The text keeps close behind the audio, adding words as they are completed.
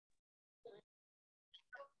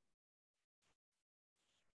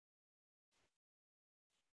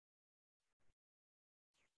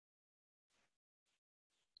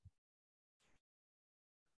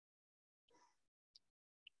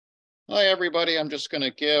Hi, everybody. I'm just going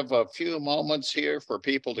to give a few moments here for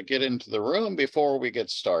people to get into the room before we get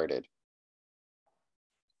started.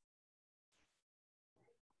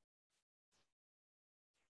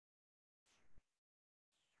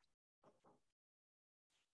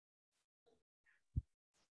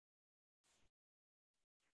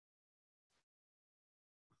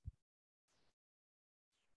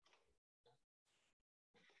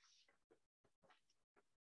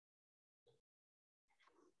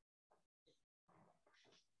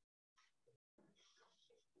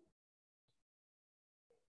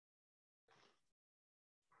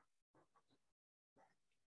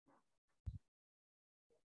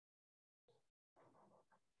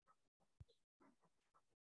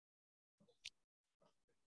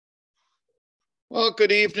 Well,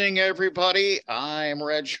 good evening, everybody. I'm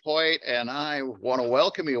Reg Hoyt, and I want to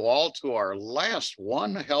welcome you all to our last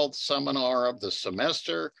One Health seminar of the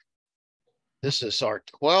semester. This is our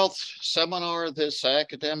 12th seminar this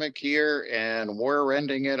academic year, and we're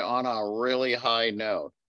ending it on a really high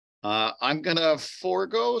note. I'm going to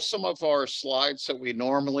forego some of our slides that we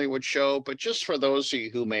normally would show, but just for those of you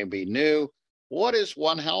who may be new, what is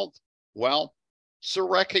One Health? Well, it's a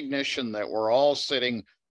recognition that we're all sitting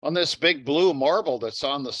on this big blue marble that's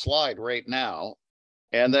on the slide right now,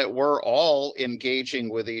 and that we're all engaging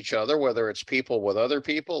with each other, whether it's people with other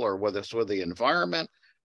people or whether it's with the environment,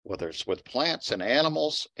 whether it's with plants and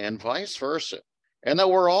animals, and vice versa, and that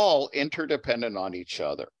we're all interdependent on each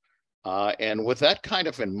other. And with that kind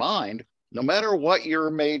of in mind, no matter what your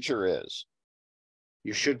major is,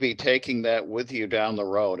 you should be taking that with you down the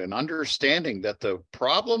road and understanding that the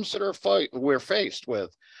problems that we're faced with,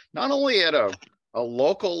 not only at a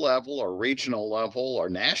local level or regional level or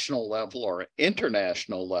national level or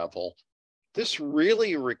international level, this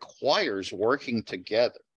really requires working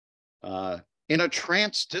together in a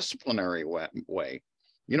transdisciplinary way.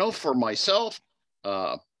 You know, for myself,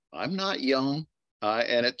 I'm not young.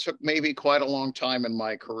 And it took maybe quite a long time in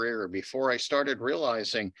my career before I started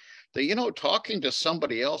realizing that, you know, talking to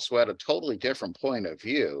somebody else who had a totally different point of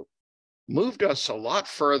view moved us a lot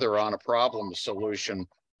further on a problem solution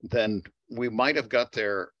than we might have got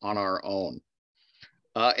there on our own.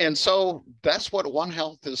 And so that's what One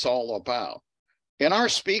Health is all about. And our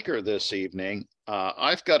speaker this evening,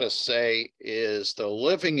 I've got to say, is the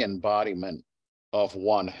living embodiment of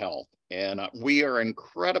One Health. And we are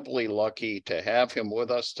incredibly lucky to have him with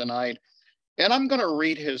us tonight. And I'm going to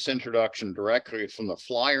read his introduction directly from the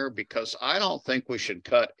flyer because I don't think we should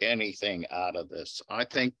cut anything out of this. I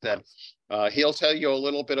think that he'll tell you a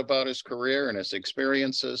little bit about his career and his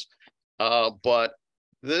experiences, but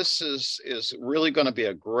this is really going to be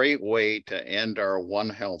a great way to end our One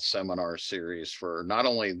Health seminar series for not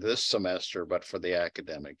only this semester, but for the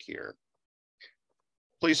academic year.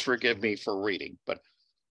 Please forgive me for reading, but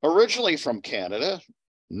originally from Canada,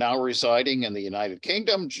 now residing in the United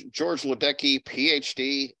Kingdom, George Lueddeke,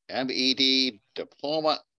 PhD, MED,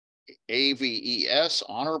 Diploma, AVES,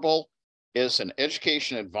 Honorable, is an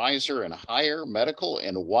education advisor in higher medical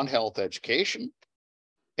and One Health education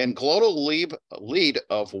and global lead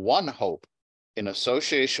of One Hope in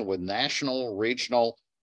association with national, regional,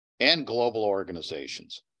 and global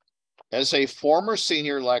organizations. As a former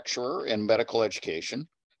senior lecturer in medical education,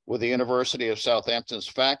 with the University of Southampton's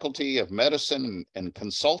Faculty of Medicine and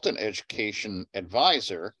consultant education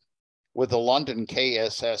advisor with the London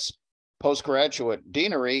KSS Postgraduate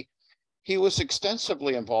Deanery, he was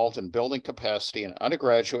extensively involved in building capacity in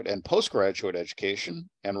undergraduate and postgraduate education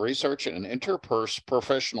and research and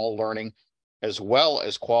interprofessional learning, as well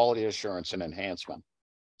as quality assurance and enhancement.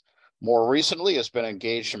 More recently, has been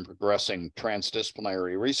engaged in progressing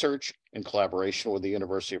transdisciplinary research in collaboration with the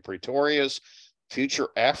University of Pretoria's Future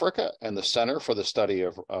Africa and the Center for the Study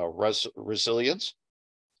of Resilience.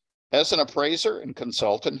 As an appraiser and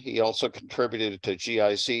consultant, he also contributed to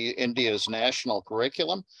GIC India's national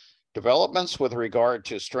curriculum developments with regard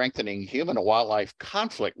to strengthening human and wildlife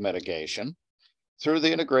conflict mitigation through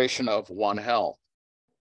the integration of One Health.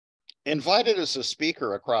 Invited as a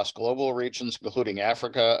speaker across global regions, including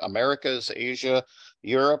Africa, Americas, Asia,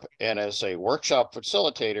 Europe, and as a workshop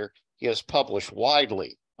facilitator, he has published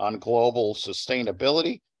widely on global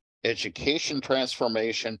sustainability, education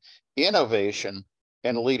transformation, innovation,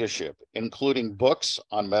 and leadership, including books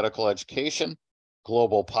on medical education,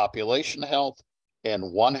 global population health,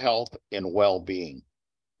 and One Health and well-being.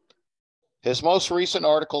 His most recent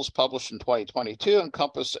articles published in 2022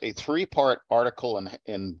 encompass a three-part article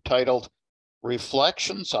entitled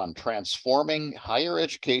Reflections on Transforming Higher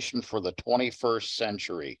Education for the 21st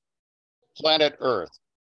Century, Planet Earth,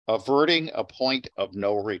 Averting a Point of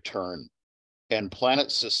No Return, and Planet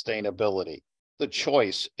Sustainability, the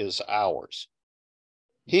choice is ours.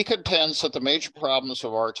 He contends that the major problems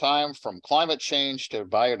of our time, from climate change to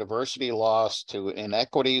biodiversity loss to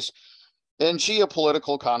inequities and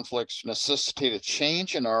geopolitical conflicts, necessitate a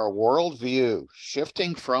change in our worldview,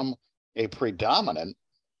 shifting from a predominant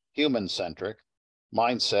human-centric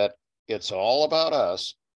mindset, it's all about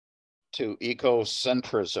us, to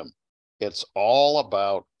ecocentrism. It's all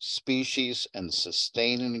about species and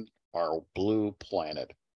sustaining our blue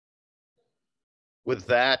planet. With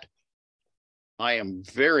that, I am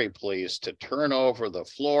very pleased to turn over the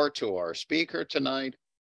floor to our speaker tonight,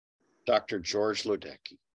 Dr. George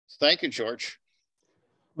Lueddeke. Thank you, George.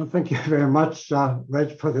 Well, thank you very much,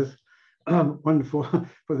 Reg, for this wonderful,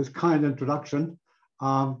 for this kind introduction.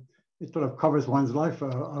 It sort of covers one's life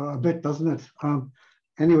a bit, doesn't it?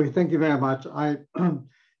 Anyway, thank you very much. I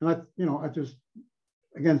just,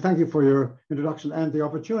 again, thank you for your introduction and the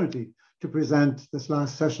opportunity to present this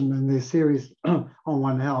last session in the series on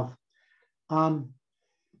One Health.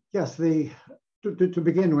 Yes, to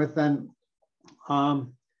begin with, then,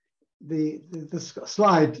 this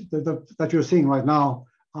slide that you're seeing right now,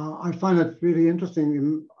 I find it really interesting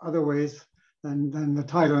in other ways than the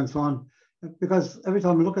title and so on, because every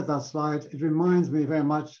time I look at that slide, it reminds me very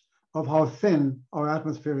much of how thin our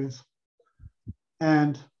atmosphere is.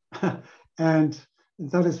 And, and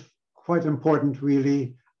that is quite important,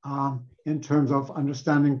 really, in terms of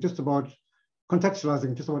understanding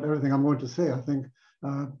contextualizing just about everything I'm going to say, I think,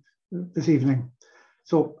 this evening.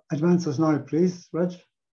 So advance us now, please, Reg.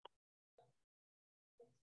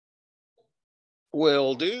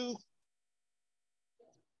 Will do.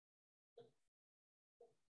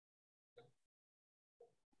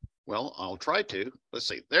 Well, I'll try to. Let's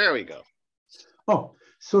see. There we go. Oh,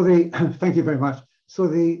 so thank you very much. So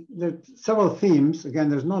the several themes, again,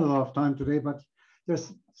 there's not a lot of time today, but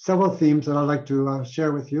there's several themes that I'd like to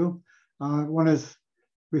share with you. One is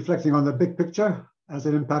reflecting on the big picture as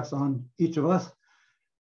it impacts on each of us,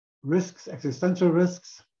 risks, existential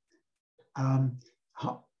risks,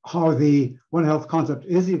 how the One Health concept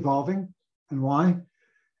is evolving and why,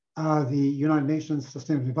 the United Nations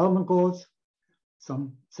Sustainable Development Goals,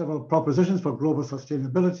 several propositions for global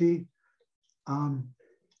sustainability,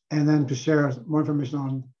 and then to share more information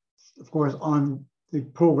on, of course, on the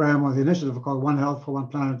program or the initiative called One Health for One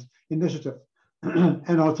Planet initiative,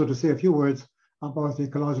 and also to say a few words about the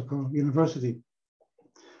Ecological University,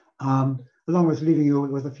 along with leaving you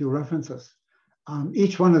with a few references.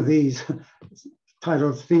 Each one of these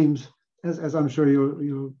titles, themes, as I'm sure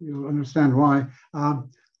you'll understand why,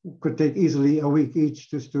 could take easily a week each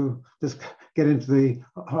just to get into the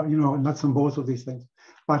nuts and bolts of these things.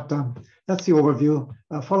 But that's the overview,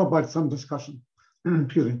 followed by some discussion.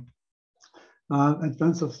 Excuse me.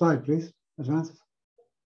 Advance the slide, please. Advance.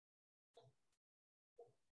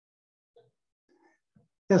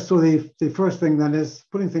 Yes, so the first thing then is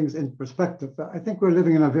putting things in perspective. I think we're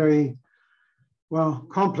living in a very,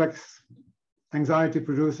 complex,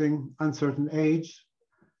 anxiety-producing, uncertain age.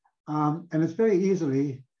 And it's very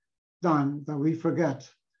easily done that we forget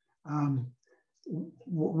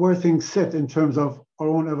where things sit in terms of our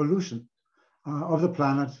own evolution of the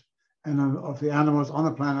planet and of the animals on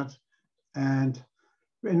the planet, and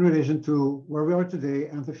in relation to where we are today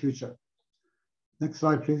and the future. Next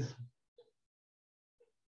slide, please.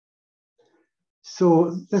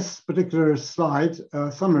 So this particular slide,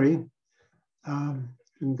 summary, you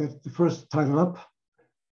can get the first title up,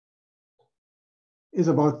 is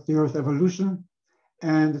about the Earth evolution.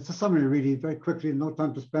 And it's a summary, really, very quickly, no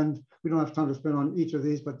time to spend. We don't have time to spend on each of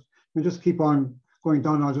these, but we just keep on going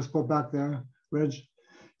down. I'll just go back there, Reg.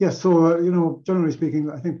 Yes, so, generally speaking,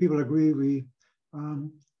 I think people agree we,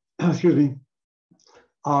 excuse me,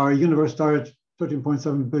 our universe started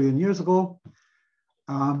 13.7 billion years ago.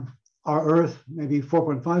 Our Earth, maybe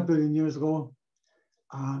 4.5 billion years ago.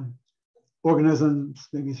 Organisms,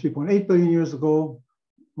 maybe 3.8 billion years ago.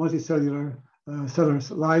 Multicellular cellular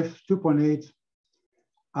life, 2.8.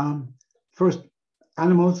 First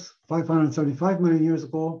animals, 575 million years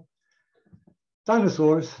ago.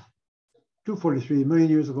 Dinosaurs, 243 million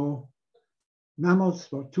years ago. Mammals,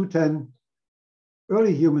 about 210.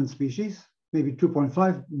 Early human species, maybe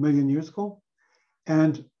 2.5 million years ago.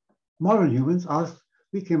 And modern humans, us,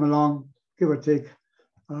 we came along, give or take,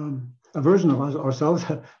 a version of ourselves,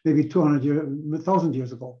 maybe 1,000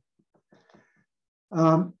 years ago.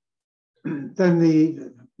 Then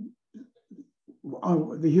the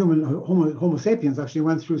human Homo sapiens actually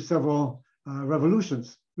went through several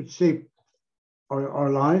revolutions, which shaped our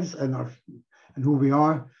lives and who we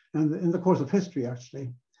are, and in the course of history,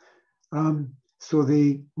 actually.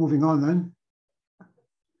 Moving on then.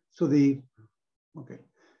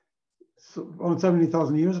 around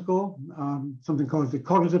 70,000 years ago, something called the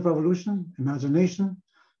cognitive revolution. Imagination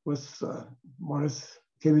was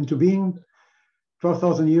came into being.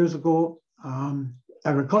 12,000 years ago,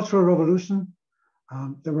 agricultural revolution.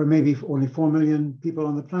 There were maybe only 4 million people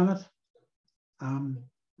on the planet.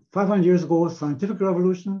 500 years ago, scientific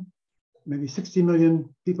revolution, maybe 60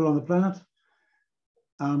 million people on the planet.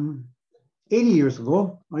 80 years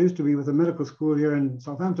ago, I used to be with a medical school here in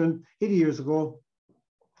Southampton. 80 years ago,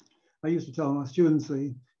 I used to tell my students,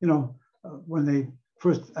 when the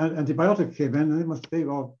first antibiotic came in, they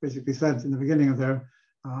all basically said in the beginning of their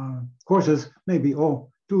courses, maybe,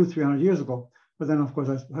 200-300 years ago. But then, of course,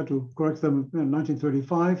 I had to correct them in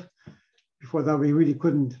 1935. Before that, we really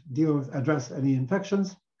couldn't address any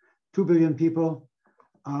infections. 2 billion people.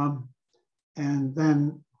 And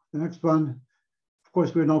then the next one, of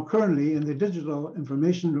course, we're now currently in the digital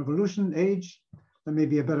information revolution age. There may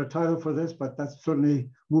be a better title for this, but that's certainly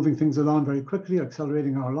moving things along very quickly,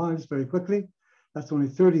 accelerating our lives very quickly. That's only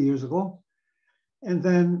 30 years ago. And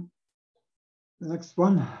then the next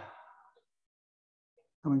one,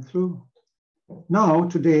 coming through. Now,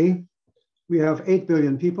 today, we have 8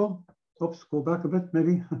 billion people. Oops, go back a bit,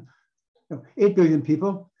 maybe. 8 billion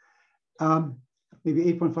people, maybe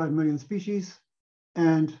 8.5 million species.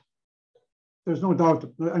 And there's no doubt,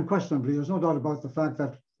 unquestionably, there's no doubt about the fact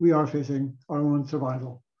that we are facing our own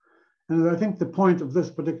survival. And I think the point of this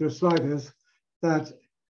particular slide is that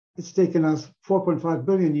it's taken us 4.5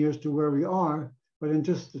 billion years to where we are, but in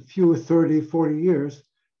just a few 30, 40 years,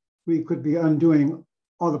 we could be undoing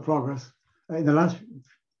all the progress. In the last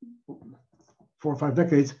 4 or 5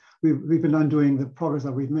 decades, we've been undoing the progress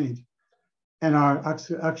that we've made and are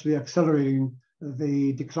actually accelerating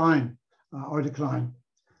the decline, our decline.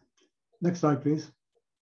 Next slide, please.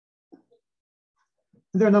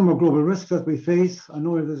 There are a number of global risks that we face. I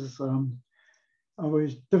know this is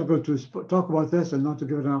always difficult to talk about this and not to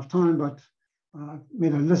give it enough time, but I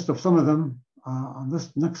made a list of some of them on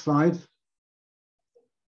this next slide.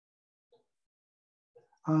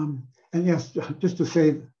 And yes, just to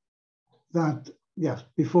say that, yes,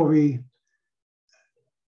 before we,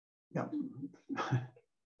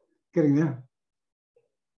 getting there.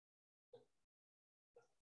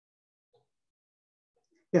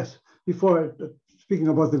 Yes, before speaking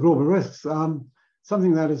about the global risks,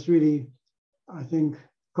 something that is really, I think,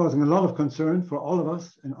 causing a lot of concern for all of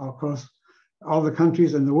us and across all the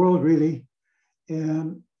countries in the world, really,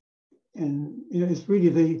 and it's really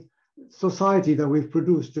the society that we've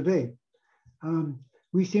produced today.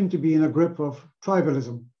 We seem to be in a grip of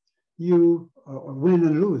tribalism, you win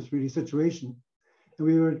and lose, really, situation.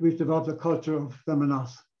 And we've developed a culture of them and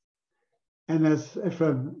us. And as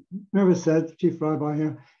Ephraim Mirvis said, Chief Rabbi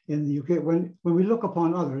here in the UK, when we look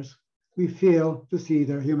upon others, we fail to see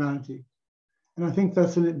their humanity. And I think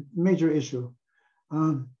that's a major issue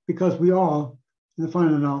because we are, in the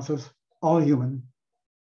final analysis, all human,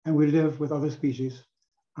 and we live with other species.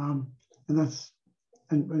 And that's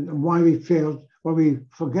and why we failed, why we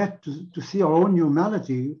forget to see our own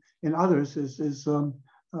humanity in others is a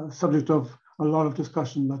subject of a lot of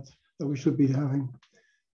discussion that we should be having.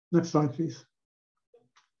 Next slide, please.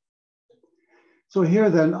 So here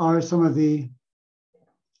then are some of the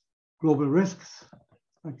global risks.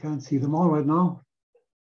 I can't see them all right now.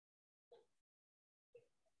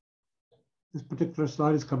 This particular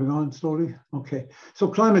slide is coming on slowly. Okay, so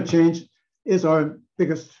climate change is our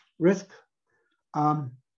biggest risk.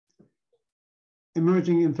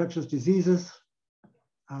 Emerging infectious diseases,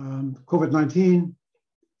 COVID-19,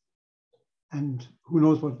 and who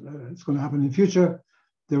knows what is going to happen in the future.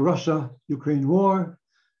 The Russia-Ukraine war,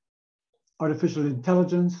 artificial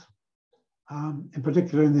intelligence, in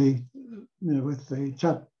particular in the with the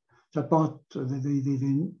chatbot,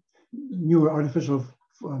 the newer artificial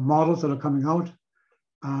models that are coming out,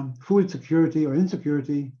 food security or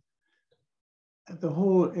insecurity, the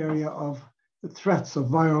whole area of the threats of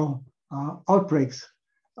viral outbreaks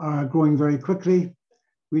are growing very quickly.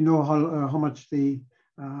 We know how much the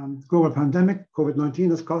global pandemic,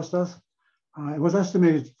 COVID-19, has cost us. It was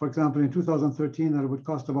estimated, for example, in 2013 that it would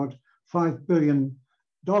cost about $5 billion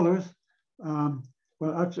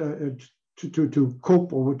to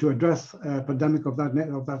cope or to address a pandemic of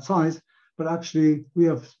that size. But actually, we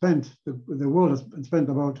have spent, the world has spent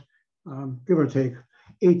about, give or take,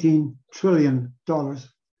 $18 trillion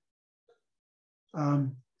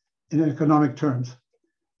in economic terms,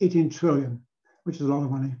 18 trillion, which is a lot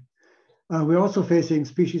of money. We're also facing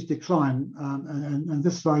species decline. And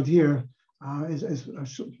this slide here is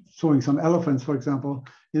showing some elephants, for example.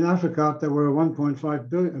 In Africa, there were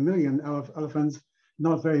 1.5 million elephants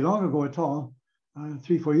not very long ago at all,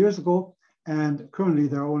 3-4 years ago. And currently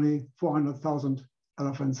there are only 400,000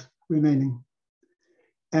 elephants remaining.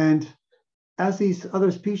 And as these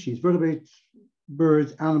other species, vertebrates,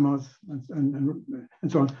 birds, animals, and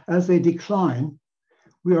so on, as they decline,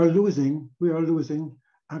 we are losing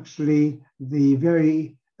actually the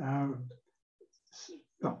very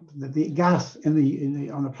the gas on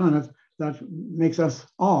the planet that makes us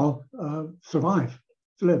all survive,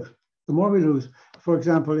 to live. The more we lose, for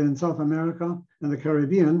example, in South America and the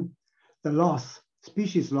Caribbean, the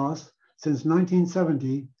species loss since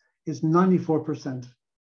 1970 is 94%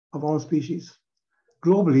 of all species.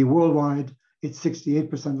 Globally, worldwide, it's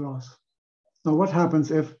 68% loss. Now, what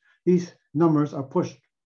happens if these numbers are pushed,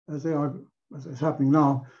 as they are, as is happening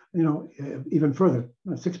now, even further?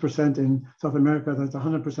 6% in South America, that's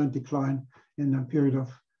 100% decline in a period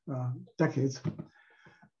of decades.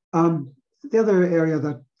 The other area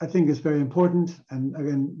that I think is very important, and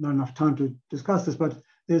again, not enough time to discuss this, but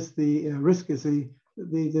is the risk is the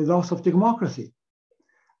loss of democracy.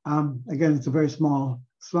 Again, it's a very small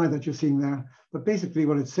slide that you're seeing there, but basically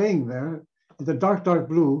what it's saying there is the dark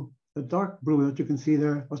blue that you can see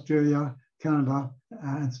there, Australia, Canada,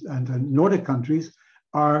 and Nordic countries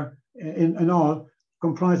are in all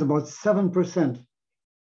comprise about 7%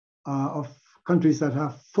 of countries that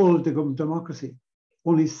have full democracy.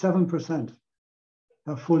 Only 7%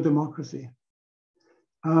 have full democracy.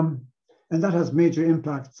 And that has major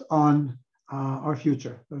impacts on our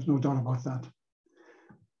future. There's no doubt about that.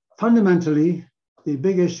 Fundamentally, the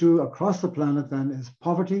big issue across the planet then is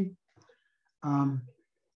poverty and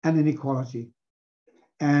inequality.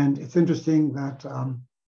 And it's interesting that,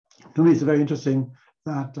 to me, it's very interesting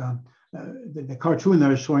that the cartoon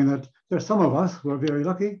there is showing that there's some of us who are very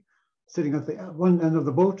lucky, sitting at the one end of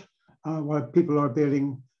the boat, while people are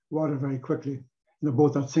bailing water very quickly in a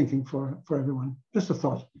boat that's sinking for everyone. Just a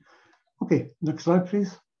thought. Okay, next slide,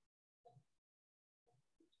 please.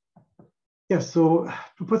 Yes, so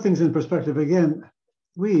to put things in perspective again,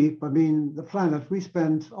 the planet, we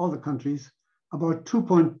spend, all the countries, about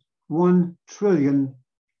 $2.1 trillion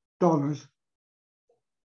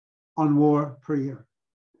on war per year.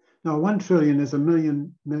 Now, 1 trillion is a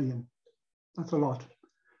million. That's a lot.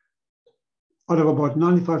 Out of about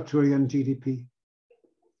 95 trillion GDP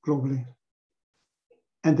globally.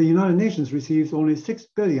 And the United Nations receives only 6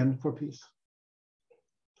 billion for peace.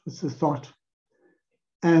 It's the thought.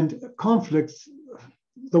 And conflicts,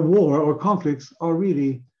 the war or conflicts are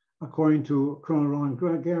really, according to Colonel Ron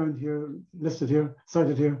Garand here,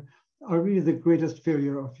 cited here, are really the greatest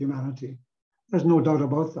failure of humanity. There's no doubt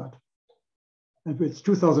about that. And it's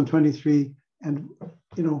 2023, and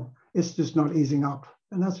it's just not easing up.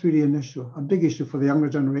 And that's really an issue, a big issue for the younger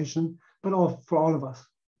generation, but for all of us.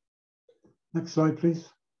 Next slide, please.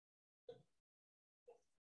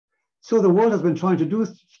 So the world has been trying to do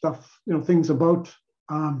stuff, things about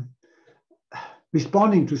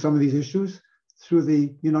responding to some of these issues through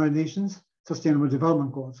the United Nations Sustainable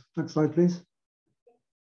Development Goals. Next slide, please.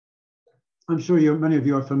 I'm sure many of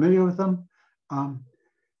you are familiar with them.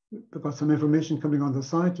 We've got some information coming on the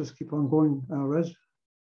side. Just keep on going, Reg.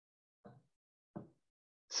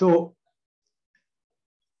 So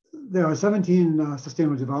there are 17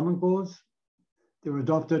 Sustainable Development Goals. They were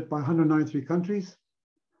adopted by 193 countries.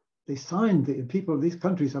 They signed, the people of these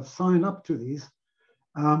countries have signed up to these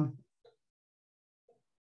on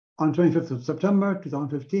 25th of September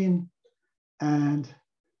 2015. And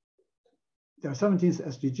there are 17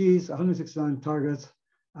 SDGs, 169 targets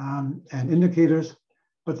and indicators,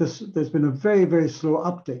 but there's been a very, very slow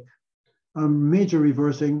uptake, major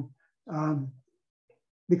reversing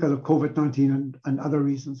because of COVID-19 and other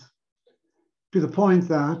reasons, to the point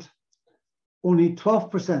that only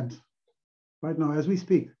 12% right now, as we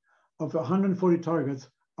speak, of the 140 targets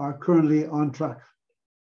are currently on track.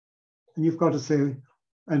 And you've got to say,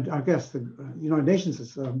 and I guess the United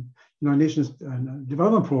Nations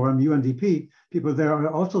Development Program, UNDP, people there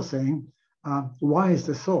are also saying, why is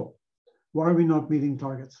this so? Why are we not meeting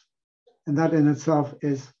targets? And that in itself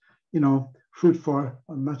is, fruit for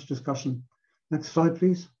much discussion. Next slide,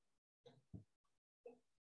 please.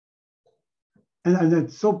 And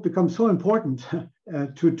it's become so important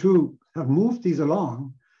to have moved these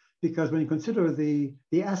along, because when you consider the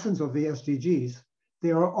essence of the SDGs,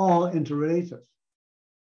 they are all interrelated.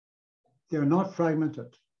 They are not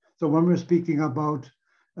fragmented. So when we're speaking about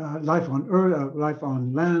life on Earth, life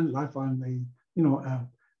on land, life on the,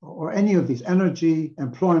 or any of these, energy,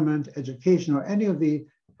 employment, education, or any of the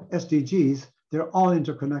SDGs, they're all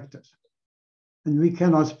interconnected. And we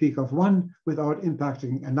cannot speak of one without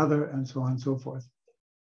impacting another, and so on and so forth.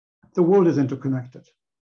 The world is interconnected.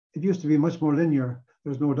 It used to be much more linear,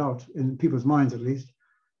 there's no doubt, in people's minds at least.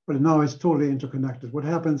 but now it's totally interconnected. What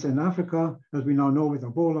happens in Africa, as we now know with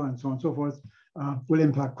Ebola and so on and so forth, could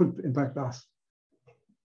impact us,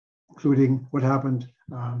 including what happened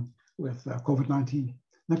with COVID-19.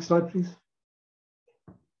 Next slide, please.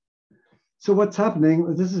 So what's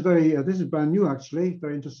happening? This is brand new, actually.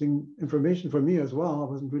 Very interesting information for me as well.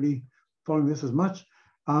 I wasn't really following this as much.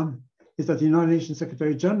 Is that the United Nations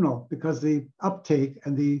Secretary General, because the uptake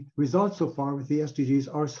and the results so far with the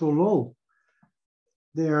SDGs are so low,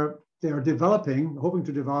 they are hoping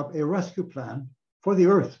to develop a rescue plan for the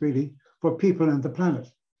Earth, really, for people and the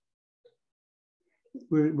planet.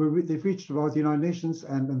 They've reached about, the United Nations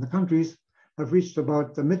and the countries have reached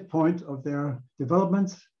about the midpoint of their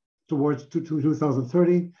developments towards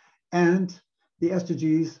 2030. And the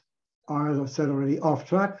SDGs are, as I've said already, off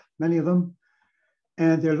track, many of them.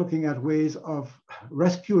 And they're looking at ways of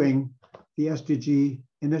rescuing the SDG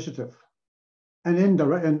initiative.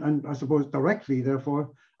 And I suppose directly,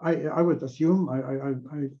 therefore, I would assume,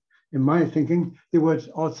 in my thinking, they would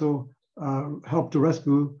also help to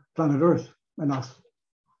rescue planet Earth and us,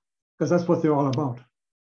 because that's what they're all about.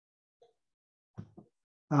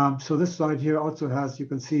 So this slide here also has, you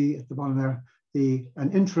can see at the bottom there,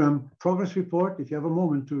 an interim progress report. If you have a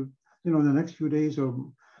moment to, in the next few days or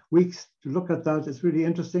weeks to look at that, it's really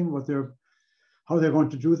interesting how they're going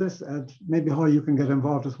to do this, and maybe how you can get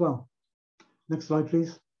involved as well. Next slide,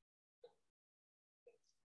 please.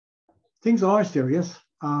 Things are serious.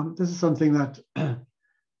 This is something that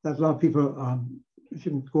that a lot of people, if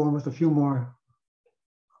you can go on with a few more.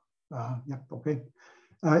 Yeah, okay.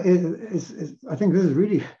 I think this is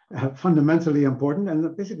really fundamentally important.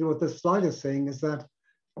 And basically what this slide is saying is that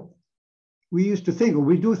we used to think, or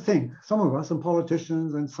we do think, some of us, and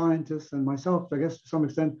politicians and scientists and myself, I guess to some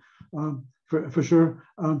extent, for sure,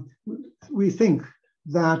 we think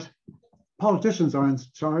that politicians are in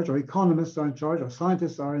charge, or economists are in charge, or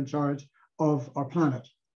scientists are in charge of our planet.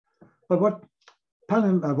 But what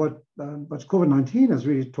COVID-19 has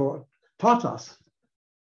really taught us,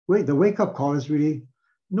 the wake-up call is really,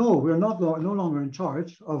 no, we're no longer in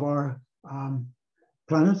charge of our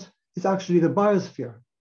planet. It's actually the biosphere.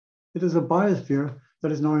 It is a biosphere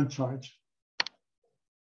that is now in charge.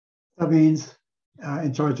 That means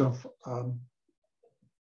in charge of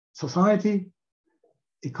society,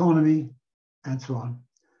 economy, and so on,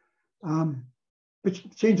 which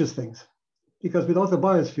changes things. Because without the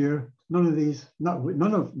biosphere, no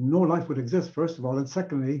life would exist, first of all, and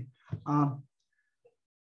secondly,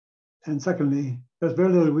 there's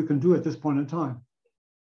very little we can do at this point in time,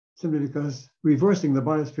 simply because reversing the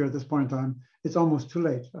biosphere at this point in time, it's almost too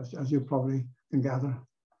late, as you probably can gather,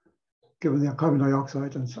 given the carbon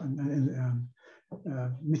dioxide and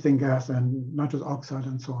methane gas and nitrous oxide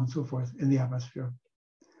and so on and so forth in the atmosphere.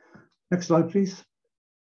 Next slide, please.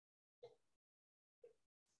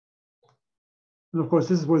 And of course,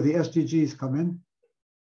 this is where the SDGs come in.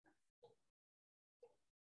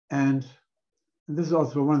 And this is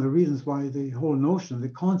also one of the reasons why the whole notion, the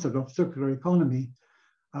concept of circular economy,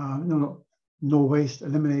 no waste,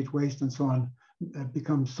 eliminate waste, and so on,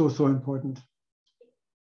 becomes so important.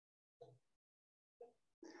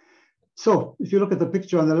 So if you look at the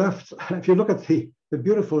picture on the left, if you look at the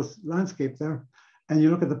beautiful landscape there, and you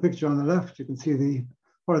look at the picture on the left, you can see the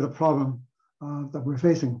part of the problem that we're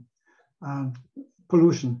facing,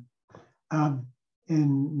 pollution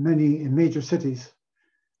in major cities,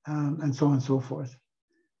 and so on and so forth.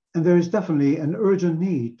 And there is definitely an urgent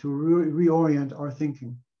need to reorient our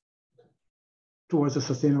thinking towards a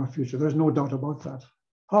sustainable future. There's no doubt about that.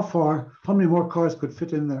 How many more cars could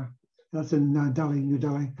fit in there? That's in Delhi, New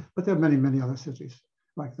Delhi, but there are many, many other cities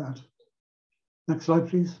like that. Next slide,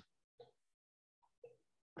 please.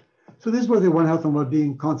 So this is where the One Health and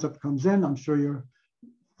Wellbeing concept comes in. I'm sure you're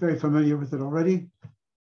very familiar with it already.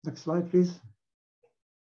 Next slide, please.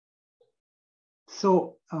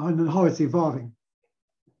 So, and how it's evolving.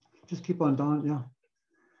 Just keep on down, yeah.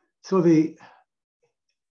 So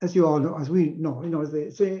as you all know, as we know, they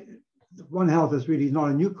say One Health is really not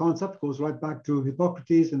a new concept, goes right back to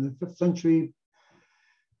Hippocrates in the 5th century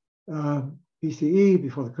BCE,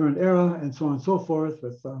 before the current era, and so on and so forth,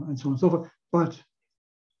 and so on and so forth. But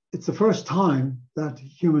it's the first time that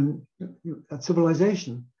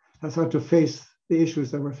civilization has had to face the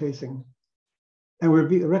issues that we're facing. And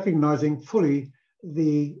we're recognizing fully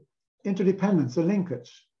the interdependence, the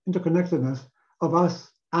linkage, interconnectedness of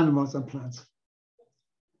us, animals, and plants.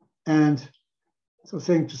 And so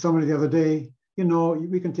saying to somebody the other day,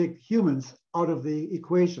 we can take humans out of the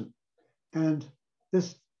equation and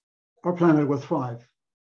our planet will thrive.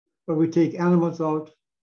 But we take animals out,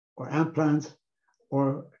 or ant plants,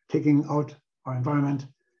 or taking out our environment,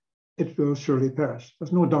 it will surely perish.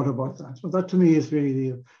 There's no doubt about that. So that to me is really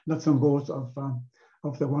the nuts and bolts of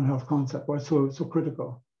the One Health concept, why it's so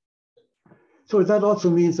critical. So that also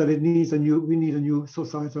means that we need a new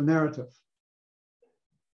societal narrative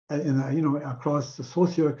across the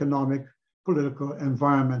socioeconomic, political,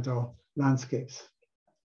 environmental landscapes.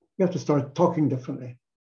 We have to start talking differently.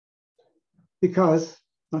 Because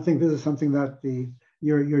I think this is something that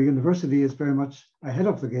your university is very much ahead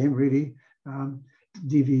of the game, really.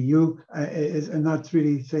 DVU is, and that's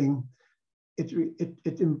really saying it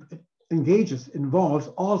involves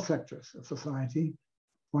all sectors of society,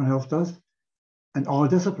 One Health does, and all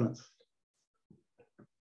disciplines.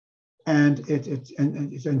 And it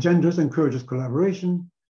engenders, encourages collaboration,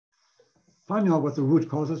 finding out what the root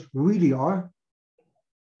causes really are,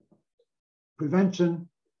 prevention,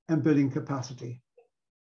 and building capacity.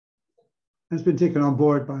 And it's been taken on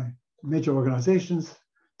board by major organizations,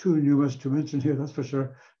 too numerous to mention here, that's for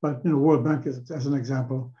sure. But World Bank, as an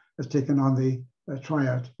example, has taken on the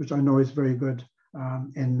triad, which I know is very good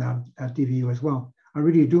at DVU as well. I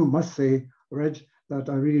really must say, Reg, that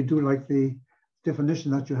I really do like the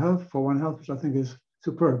definition that you have for One Health, which I think is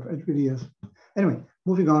superb. It really is. Anyway,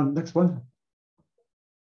 moving on, next one.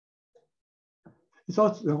 It's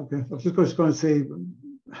also, okay, I was just going to say,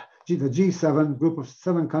 the G7, group of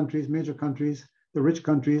 7 countries, major countries, the rich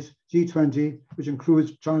countries, G20, which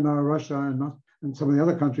includes China, Russia, and some of the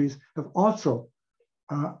other countries, have also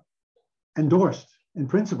endorsed, in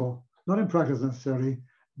principle, not in practice necessarily,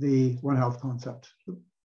 the One Health concept.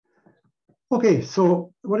 Okay,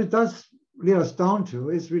 so what it does lead us down to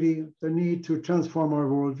is really the need to transform our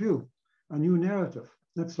worldview, a new narrative.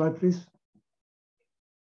 Next slide, please.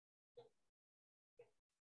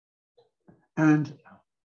 And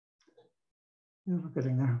we're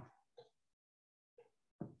getting there.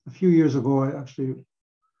 A few years ago, I actually,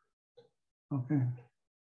 okay.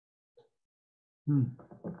 And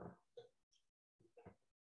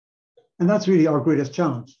that's really our greatest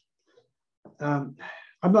challenge. I'm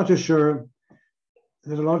not just sure,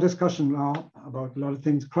 there's a lot of discussion now about a lot of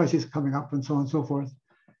things, crises coming up and so on and so forth.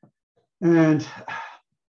 And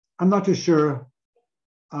I'm not too sure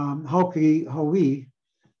how we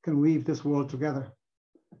can weave this world together.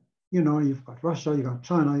 You've got Russia, you've got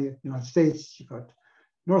China, United States, you've got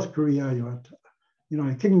North Korea, you've got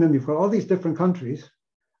United Kingdom, you've got all these different countries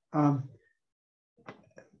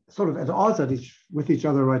sort of at odds with each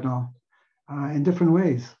other right now in different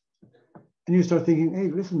ways. And you start thinking, hey,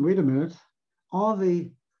 listen, wait a minute, all the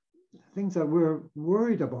things that we're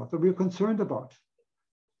worried about, that we're concerned about,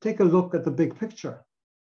 take a look at the big picture.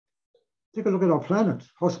 Take a look at our planet,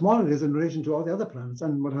 how small it is in relation to all the other planets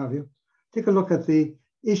and what have you. Take a look at the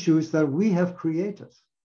issues that we have created.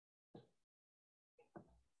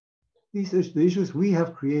 These are the issues we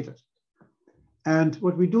have created. And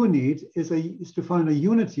what we do need is to find a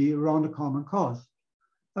unity around a common cause.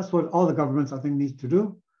 That's what all the governments, I think, need to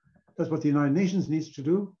do. That's what the United Nations needs to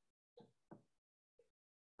do.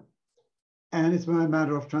 And it's a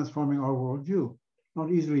matter of transforming our worldview.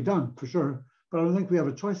 Not easily done, for sure, but I don't think we have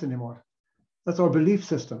a choice anymore. That's our belief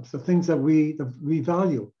systems, the things that we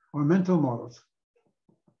value, our mental models.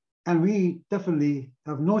 And we definitely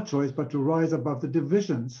have no choice but to rise above the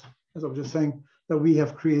divisions, as I was just saying, that we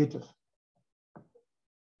have created.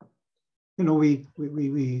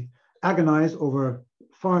 We agonize over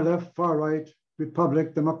far left, far right,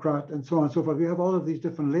 Republic, Democrat, and so on and so forth. We have all of these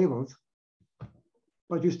different labels.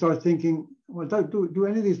 But you start thinking, well, do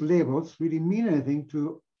any of these labels really mean anything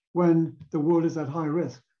to when the world is at high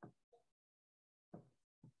risk?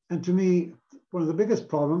 And to me, one of the biggest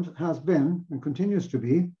problems has been and continues to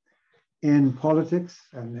be in politics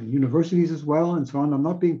and in universities as well and so on. I'm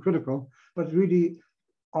not being critical, but really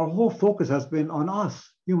our whole focus has been on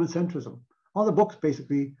us, human centrism. All the books,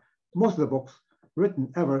 basically, most of the books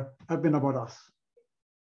written ever have been about us.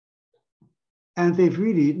 And they've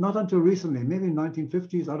really, not until recently, maybe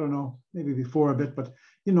 1950s, I don't know, maybe before a bit, but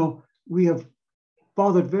we have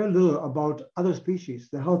bothered very little about other species,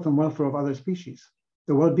 the health and welfare of other species,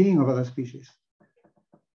 the well-being of other species.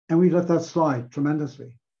 And we let that slide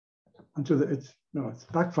tremendously until it's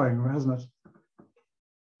backfiring, hasn't it?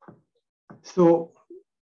 So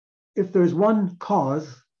if there's one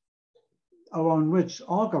cause around which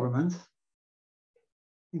all governments,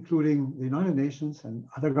 including the United Nations and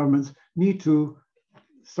other governments, need to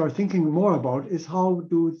start thinking more about is how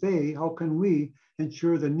can we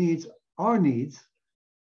ensure our needs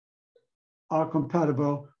are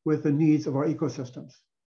compatible with the needs of our ecosystems.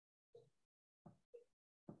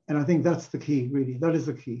 And I think that's the key, really, that is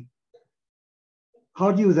the key.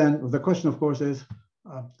 How do you then, the question of course is,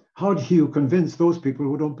 how do you convince those people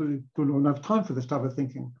who don't have time for this type of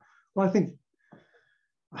thinking? Well, I think,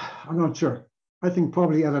 I'm not sure. I think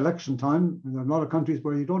probably at election time, there are a lot of countries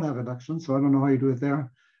where you don't have elections, so I don't know how you do it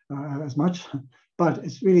there as much, but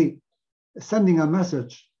it's really sending a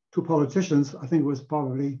message to politicians, I think was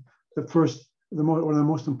probably the first, one of the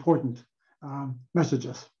most important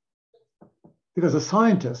messages. Because the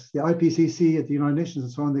scientists, the IPCC at the United Nations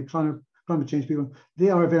and so on, the climate change people, they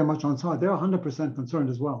are very much on side. They're 100% concerned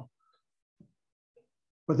as well.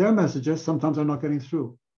 But their messages sometimes are not getting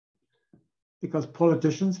through, because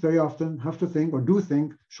politicians very often have to think, or do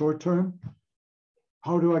think, short term.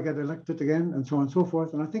 How do I get elected again, and so on and so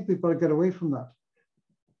forth. And I think we've got to get away from that.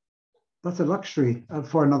 That's a luxury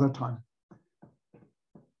for another time.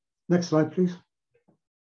 Next slide, please.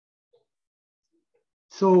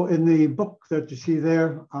 So in the book that you see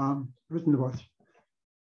there, written about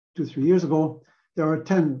 2-3 years ago, there are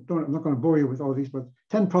 10, I'm not going to bore you with all these, but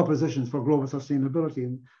 10 propositions for global sustainability.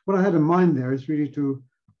 And what I had in mind there is really to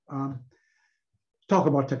talk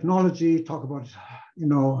about technology, talk about,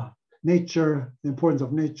 nature, the importance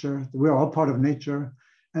of nature. We're all part of nature,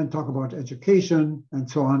 and talk about education and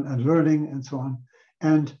so on, and learning and so on.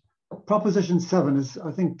 And proposition 7 is,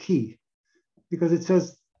 I think, key, because it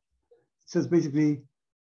says basically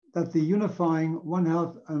that the unifying one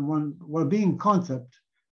health and one well-being concept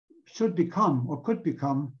should become, or could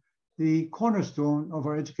become, the cornerstone of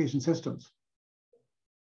our education systems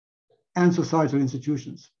and societal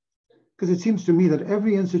institutions. Because it seems to me that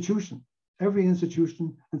every institution,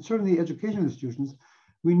 and certainly education institutions,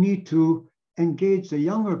 we need to engage the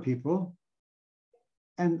younger people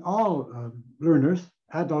and all learners,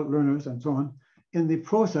 adult learners and so on, in the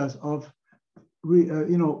process of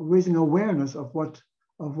raising awareness of what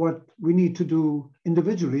we need to do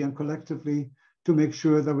individually and collectively to make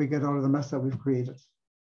sure that we get out of the mess that we've created.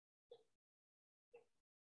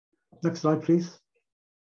 Next slide, please.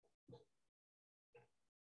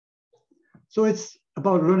 So it's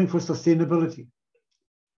about learning for sustainability.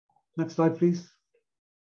 Next slide, please.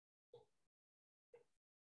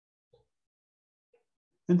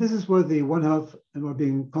 And this is where the One Health and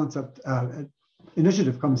Wellbeing concept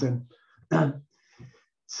initiative comes in.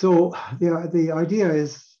 So the idea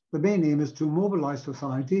is, the main aim is to mobilize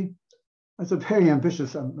society. It's a very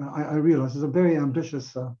ambitious, I realize it's a very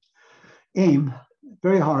ambitious aim,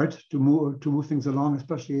 very hard to move things along,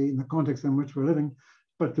 especially in the context in which we're living,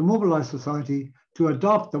 but to mobilize society to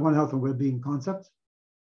adopt the One Health and Wellbeing concept.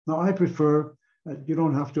 Now, I prefer, you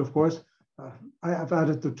don't have to, of course, I have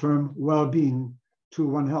added the term well-being to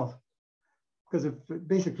One Health. Because if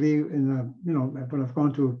basically, when I've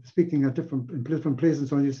gone to speaking at different places and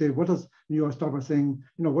so on, you say, what does, you start by saying,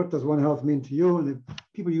 what does One Health mean to you? And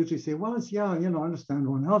people usually say, well, it's, I understand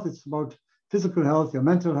One Health. It's about physical health, your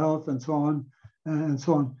mental health, and so on, and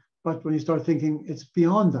so on. But when you start thinking, it's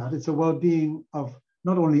beyond that. It's a well-being of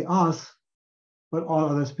not only us, but all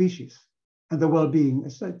other species. And the well-being,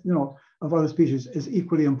 of other species is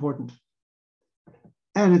equally important.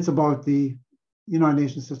 And it's about the United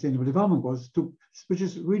Nations Sustainable Development Goals, which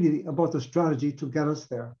is really about the strategy to get us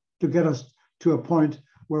there, to get us to a point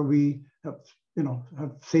where we have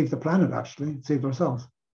saved the planet, actually, saved ourselves.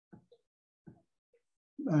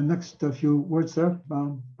 Next, a few words there,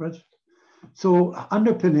 Reg. So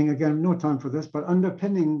underpinning, again, no time for this, but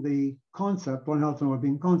underpinning the concept, One Health and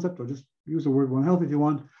Wellbeing concept, or just use the word One Health if you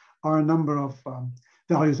want, are a number of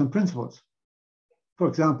values and principles. For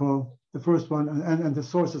example, the first one, and the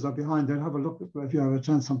sources are behind there. Have a look if you have a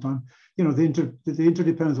chance sometime. The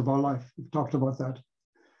interdependence of our life. We've talked about that.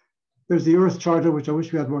 There's the Earth Charter, which I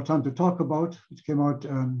wish we had more time to talk about, which came out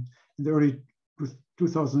in the early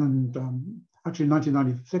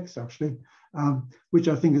 1996, actually, which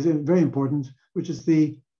I think is very important, which is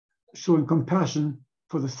the showing compassion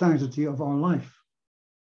for the sanctity of all life.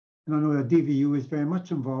 And I know that DVU is very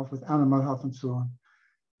much involved with animal health and so on.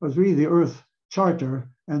 But it's really the Earth Charter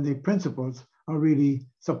and the principles are really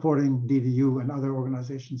supporting DVU and other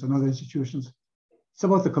organizations and other institutions. It's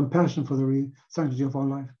about the compassion for the sanctity of all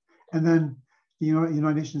life. And then the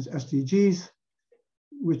United Nations SDGs,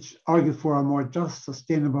 which argue for a more just,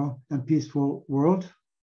 sustainable, and peaceful world.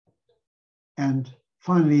 And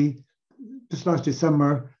finally, just last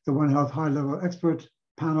December, the One Health high-level expert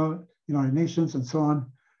panel, United Nations and so on,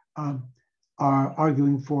 are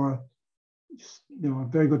arguing for a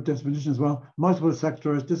very good definition as well, multiple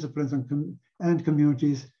sectors, disciplines, and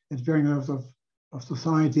communities at varying levels of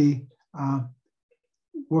society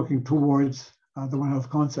working towards the One Health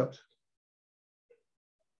concept.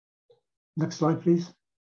 Next slide, please.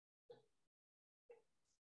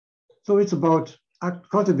 So it's about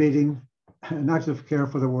cultivating an active care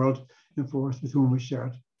for the world and for with whom we share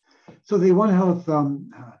it. So the One Health,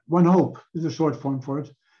 One Hope is a short form for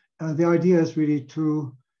it. the idea is really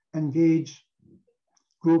to engage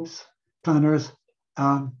groups, planners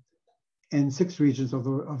in 6 regions of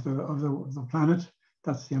the planet.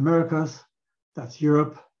 That's the Americas, that's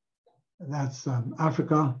Europe, that's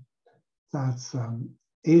Africa, that's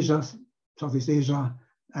Asia, Southeast Asia,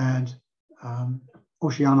 and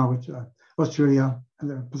Oceania, which Australia, and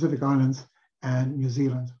the Pacific Islands, and New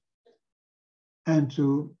Zealand. And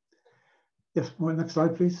to, yes, next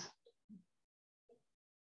slide, please.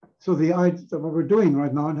 So what we're doing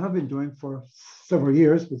right now, and have been doing for several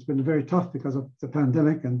years, it's been very tough because of the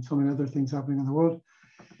pandemic and so many other things happening in the world,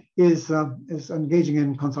 is engaging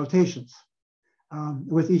in consultations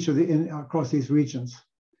with each of across these regions,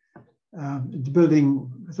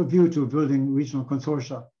 with a view to building regional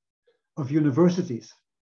consortia of universities,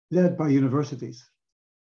 led by universities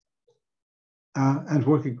and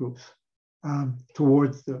working groups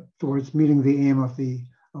towards meeting the aim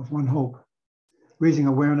of One Hope, raising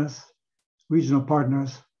awareness, regional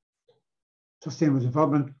partners, sustainable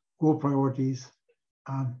development, goal priorities,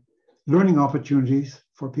 learning opportunities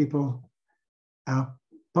for people,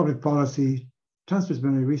 public policy,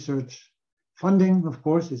 transdisciplinary research, funding, of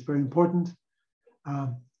course, is very important,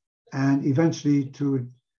 and eventually to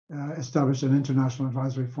establish an international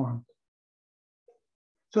advisory forum.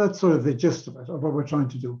 So that's sort of the gist of it, of what we're trying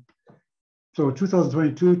to do. So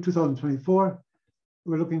 2022, 2024,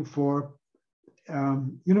 we're looking for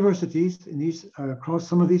universities in these across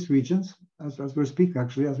some of these regions, as we're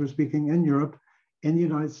speaking in Europe, in the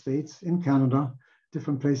United States, in Canada,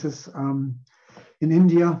 different places, in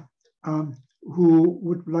India, who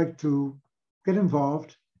would like to get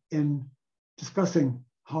involved in discussing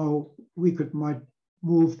how we might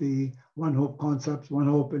move the One Hope concept, One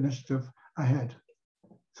Hope initiative ahead.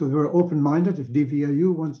 So we're open-minded. If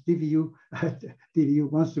DVU wants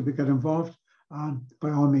to get involved,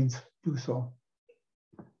 by all means, do so.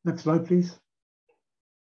 Next slide, please.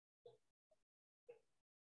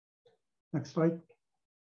 Next slide.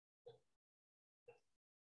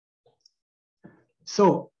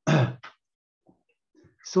 So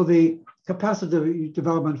the capacity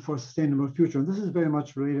development for sustainable future, and this is very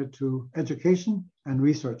much related to education and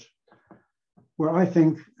research, where I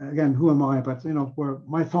think, again, who am I, but where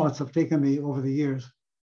my thoughts have taken me over the years.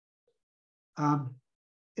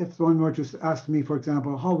 If one were to ask me, for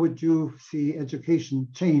example, how would you see education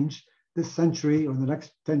change this century or the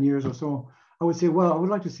next 10 years or so, I would say, well, I would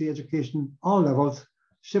like to see education, all levels,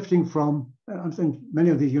 shifting from, I think many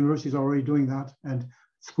of these universities are already doing that, and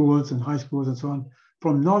schools and high schools and so on,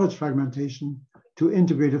 from knowledge fragmentation to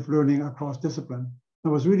integrative learning across discipline. I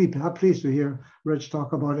was really pleased to hear Reg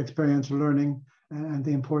talk about experiential learning and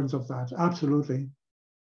the importance of that. Absolutely.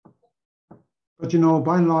 But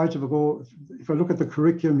by and large, if I look at the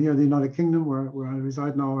curriculum here in the United Kingdom, where I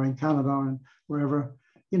reside now, or in Canada and wherever,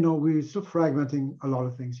 we're still fragmenting a lot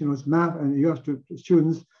of things. It's math, and you have to,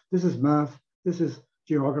 students, this is math, this is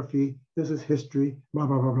geography, this is history, blah,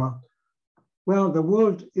 blah, blah, blah. Well, the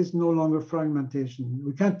world is no longer fragmentation.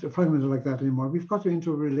 We can't fragment it like that anymore. We've got to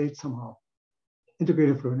interrelate somehow.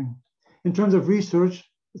 Integrative learning. In terms of research,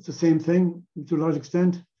 it's the same thing to a large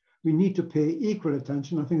extent. We need to pay equal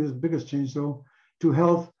attention. I think there's the biggest change, though, to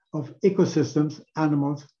health of ecosystems,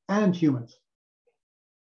 animals, and humans.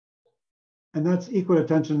 And that's equal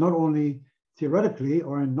attention, not only theoretically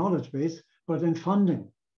or in knowledge base, but in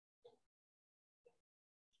funding.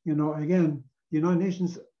 Again, the United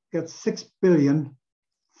Nations gets 6 billion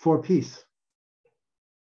for peace.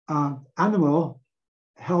 Animal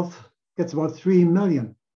health gets about 3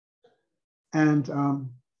 million. And, and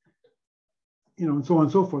so on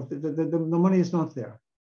and so forth. The money is not there.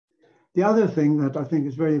 The other thing that I think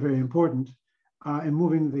is very, very important in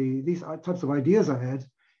moving these types of ideas ahead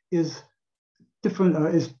is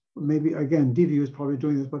is maybe, again, DVU is probably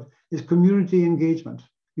doing this, but is community engagement.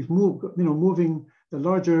 We've moved, moving the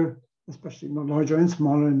larger, especially larger and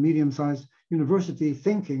smaller and medium-sized university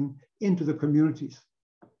thinking into the communities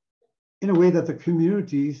in a way that the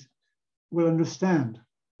communities will understand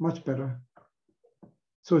much better.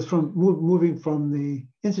 So it's from moving from the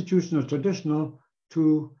institutional, traditional,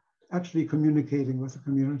 to actually communicating with the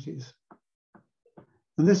communities.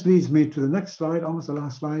 And this leads me to the next slide, almost the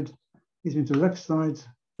last slide, leads me to the next slide,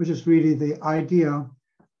 which is really the idea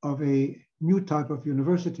of a new type of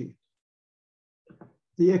university,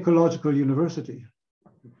 the ecological university,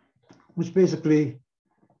 which basically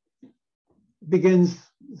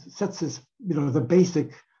sets this, the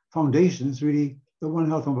basic foundation is really the One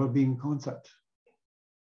Health, One Well-being concept,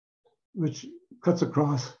 which cuts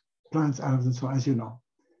across plants, animals, and so on, as you know.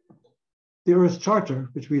 The Earth Charter,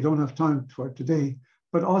 which we don't have time for today,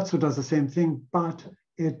 but also does the same thing, but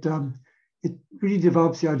it it really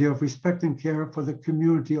develops the idea of respect and care for the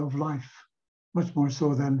community of life, much more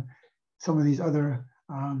so than some of these other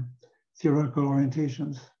theoretical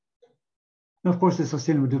orientations. And of course, the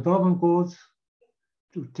Sustainable Development Goals,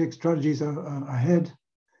 to take strategies ahead,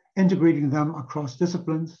 integrating them across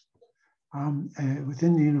disciplines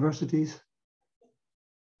within the universities,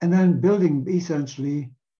 and then building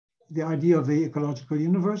essentially the idea of the ecological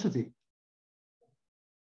university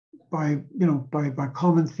by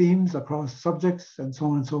common themes across subjects and so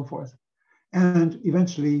on and so forth, and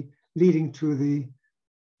eventually leading to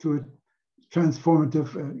a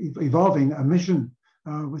transformative, evolving a mission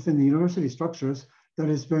within the university structures that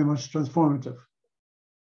is very much transformative.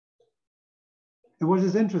 And what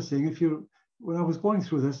is interesting, when I was going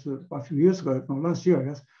through this a few years ago, no, last year, I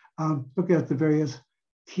guess, looking at the various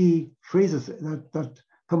key phrases that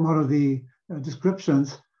come out of the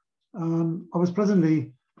descriptions, I was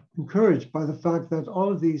pleasantly encouraged by the fact that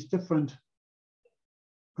all of these different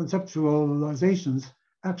conceptualizations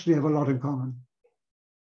actually have a lot in common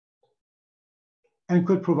and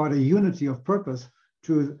could provide a unity of purpose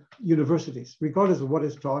to universities, regardless of what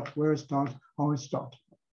is taught, where it's taught, how it's taught.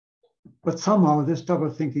 But somehow this type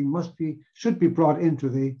of thinking should be brought into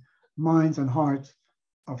the minds and hearts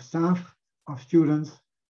of staff, of students,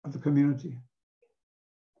 of the community.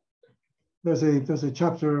 There's a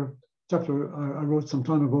chapter I wrote some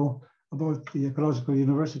time ago about the ecological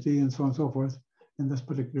university and so on and so forth in this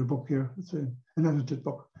particular book here. It's an edited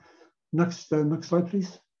book. Next slide,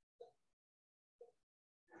 please.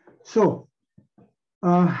 So,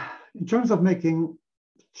 in terms of making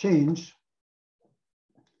change,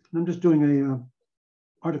 I'm just doing an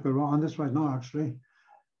article on this right now, actually.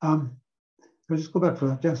 I'll just go back for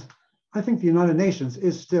that. Yes, I think the United Nations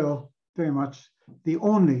is still very much the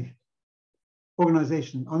only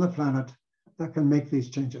organization on the planet that can make these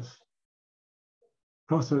changes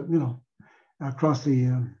across the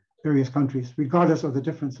various countries, regardless of the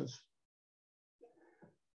differences.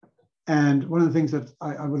 And one of the things that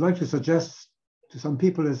I would like to suggest to some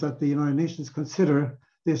people is that the United Nations consider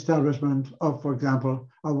the establishment of, for example,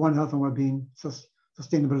 a One Health and Wellbeing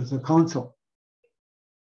Sustainability Council,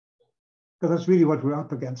 because that's really what we're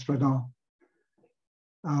up against right now.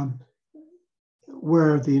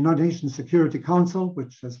 Where the United Nations Security Council,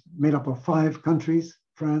 which is made up of 5 countries,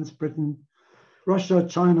 France, Britain, Russia,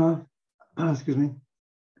 China, the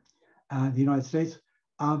United States,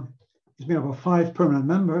 is made up of 5 permanent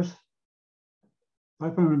members,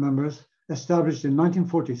 established in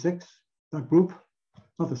 1946, that group,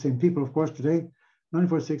 not the same people, of course, today.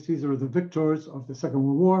 1946, these are the victors of the Second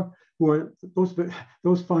World War, who are,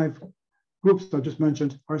 those 5 groups I just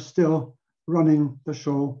mentioned are still running the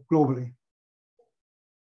show globally.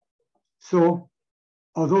 So,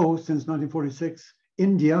 although since 1946,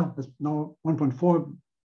 India has now 1.4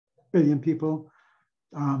 billion people,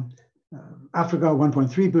 Africa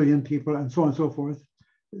 1.3 billion people, and so on and so forth,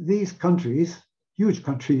 these countries, huge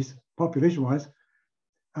countries, population-wise,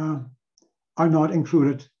 are not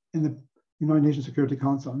included in the United Nations Security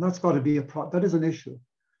Council. And that's got to be that is an issue,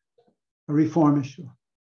 a reform issue.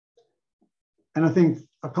 And I think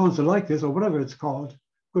a council like this, or whatever it's called,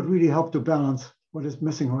 could really help to balance what is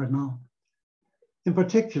missing right now. In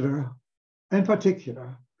particular,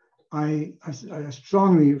 I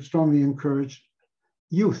strongly encourage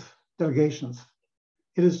youth delegations.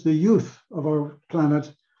 It is the youth of our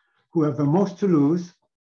planet who have the most to lose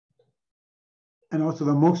and also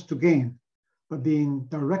the most to gain by being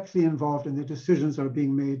directly involved in the decisions that are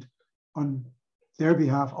being made on their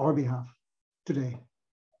behalf, our behalf today.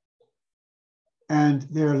 And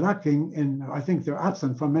they're lacking in, I think they're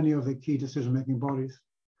absent from many of the key decision-making bodies.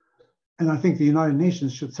 And I think the United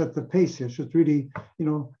Nations should set the pace here, should really,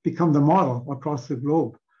 become the model across the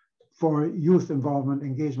globe for youth involvement,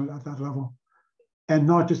 engagement at that level. And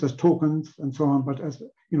not just as tokens and so on, but as,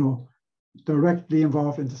 directly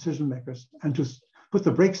involved in decision makers, and to put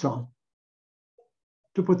the brakes on.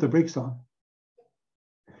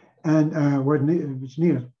 And where it's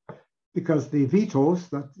needed. Because the vetoes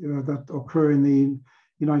that occur in the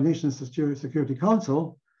United Nations Security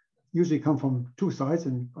Council usually come from 2 sides,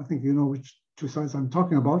 and I think you know which 2 sides I'm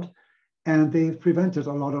talking about, and they've prevented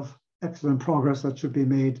a lot of excellent progress that should be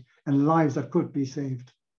made and lives that could be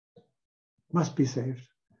saved, must be saved.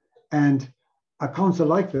 And a council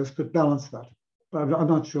like this could balance that. But I'm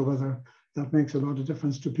not sure whether that makes a lot of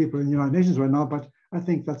difference to people in the United Nations right now, but I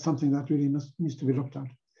think that's something that really needs to be looked at.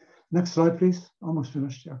 Next slide, please. Almost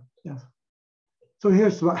finished here. Yes. So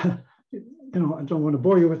here's what, I don't want to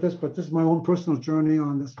bore you with this, but this is my own personal journey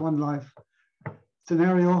on this One Life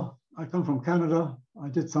scenario. I come from Canada. I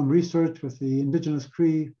did some research with the Indigenous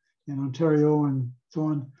Cree in Ontario and so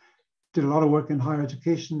on. did a lot of work in higher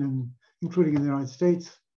education, including in the United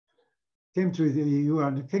States, came to the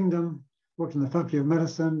United Kingdom, worked in the Faculty of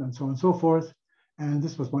Medicine, and so on and so forth. And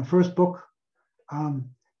this was my first book,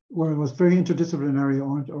 where it was very interdisciplinary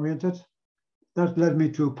oriented. That led me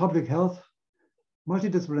to public health,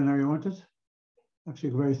 multidisciplinary oriented, actually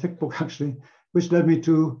a very thick book actually, which led me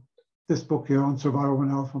to this book here on survival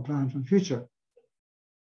and health on planet and future.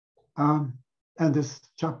 And this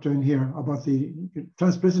chapter in here about the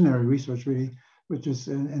transdisciplinary research really, which is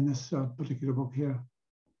in this particular book here.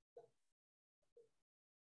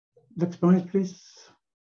 Next slide, please.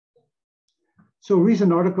 So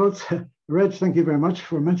recent articles, Reg, thank you very much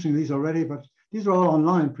for mentioning these already, but these are all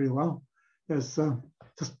online pretty well. There's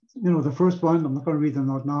just, the first one, I'm not going to read them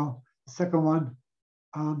out now. The second one,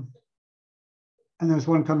 and there's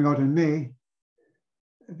one coming out in May,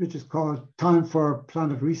 which is called Time for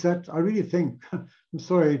Planet Reset. I really think, I'm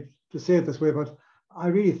sorry to say it this way, but I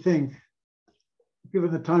really think,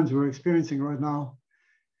 given the times we're experiencing right now,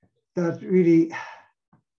 that really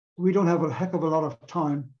we don't have a heck of a lot of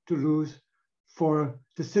time to lose for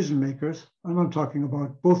decision makers. And I'm talking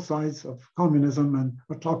about both sides of communism and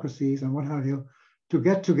autocracies and what have you, to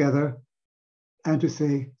get together and to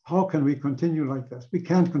say, how can we continue like this? We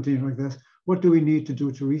can't continue like this. What do we need to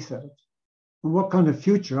do to reset it? And what kind of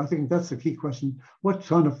future? I think that's the key question. What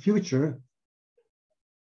kind of future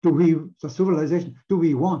the civilization, do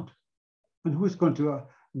we want? And who's going to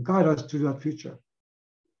guide us to that future?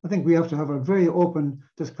 I think we have to have a very open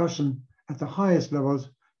discussion at the highest levels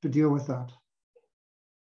to deal with that.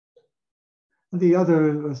 And the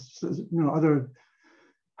other, other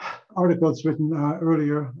articles written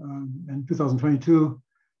earlier in 2022,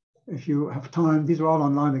 if you have time, these are all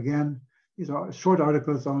online again. These are short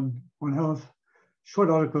articles on health, short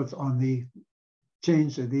articles on the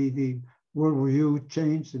change, the world review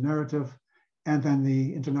change, the narrative, and then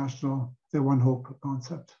the international, the One Hope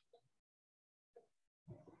concept.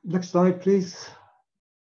 Next slide, please.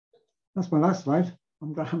 That's my last slide.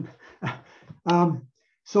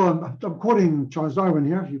 So I'm quoting Charles Darwin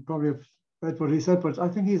here. You probably have read what he said, but I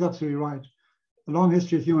think he's absolutely right. The long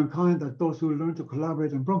history of humankind, that those who learn to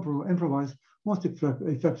collaborate and improvise most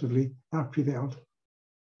effectively have prevailed.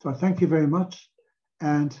 So I thank you very much,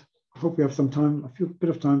 and I hope we have some time, a bit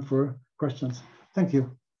of time for questions. Thank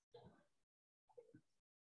you.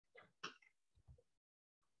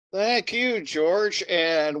 Thank you, George.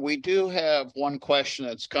 And we do have one question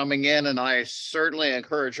that's coming in, and I certainly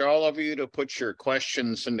encourage all of you to put your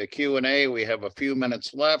questions in the Q&A. We have a few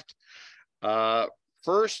minutes left.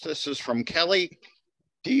 First, this is from Kelly.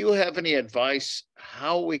 Do you have any advice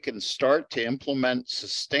how we can start to implement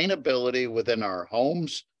sustainability within our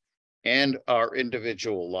homes and our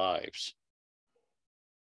individual lives?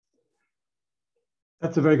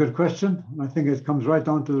 That's a very good question. I think it comes right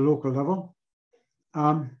down to the local level.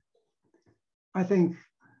 I think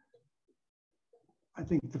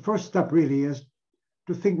the first step really is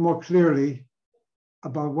to think more clearly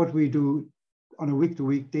about what we do on a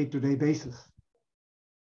week-to-week, day-to-day basis.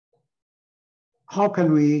 How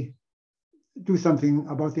can we do something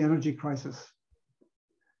about the energy crisis?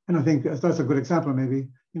 And I think that's a good example, maybe.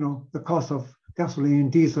 The cost of gasoline,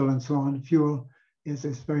 diesel, and so on, fuel is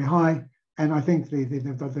very high. And I think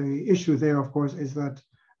the issue there, of course, is that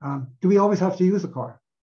do we always have to use a car?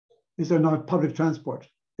 Is there not public transport?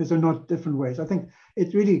 Is there not different ways? I think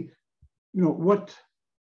it really,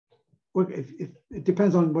 it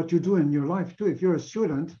depends on what you do in your life too. If you're a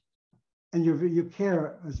student and you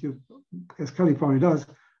care, as Kelly probably does,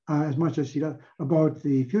 as much as she does, about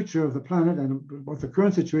the future of the planet and about the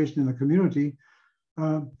current situation in the community,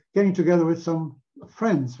 getting together with some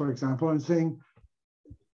friends, for example, and saying,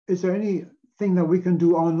 is there anything that we can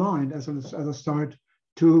do online as a start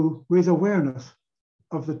to raise awareness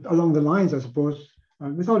of along the lines, I suppose,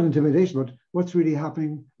 without intimidation, but what's really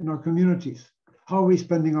happening in our communities? How are we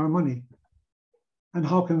spending our money? And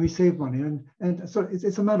how can we save money? And so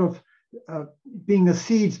it's a matter of being a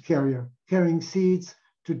seeds carrier, carrying seeds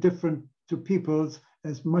to peoples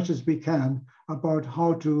as much as we can about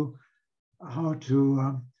how to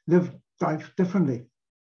live life differently.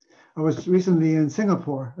 I was recently in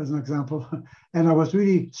Singapore, as an example, and I was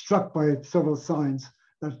really struck by several signs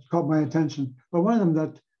that caught my attention. But one of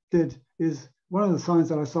them one of the signs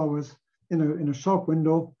that I saw was in a shop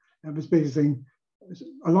window, and was basically saying,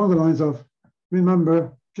 along the lines of,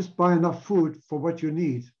 remember, just buy enough food for what you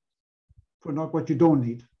need, for not what you don't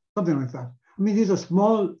need, something like that. I mean, these are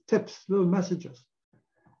small tips, little messages.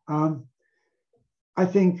 I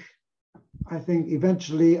think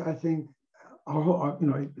eventually,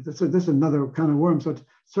 this is another kind of worm. So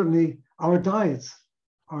certainly our diets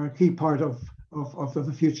are a key part of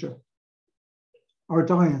the future. our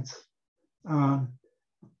diets,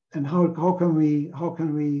 and how can we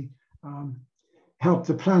help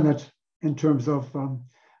the planet in terms of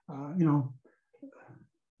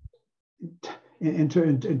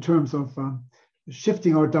in terms of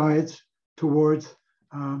shifting our diets towards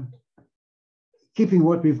keeping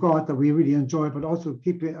what we've got that we really enjoy, but also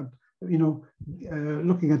keeping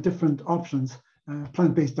looking at different options,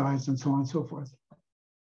 plant-based diets and so on and so forth.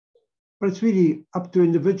 But it's really up to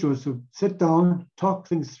individuals to sit down, talk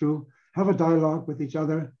things through, have a dialogue with each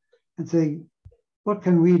other and say, what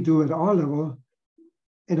can we do at our level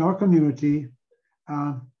in our community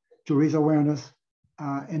to raise awareness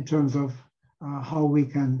in terms of how we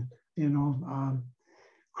can,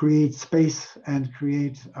 create space and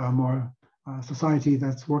create a more society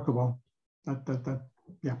that's workable.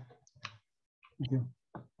 Yeah. Thank you.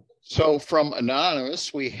 So from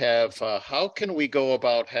Anonymous, we have, how can we go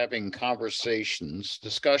about having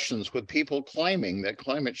discussions with people claiming that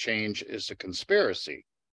climate change is a conspiracy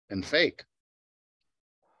and fake?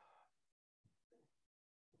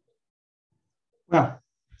 Well,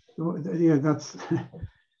 yeah, that's,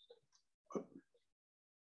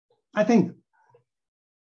 I think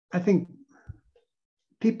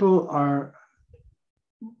people are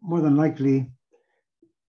more than likely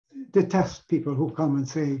detest people who come and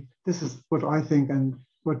say, this is what I think and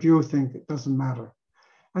what you think, it doesn't matter.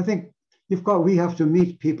 I think we have to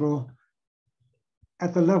meet people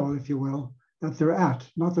at the level, if you will, that they're at,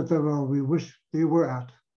 not at the level we wish they were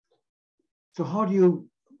at. So how do you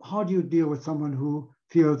deal with someone who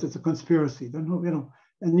feels it's a conspiracy? Then,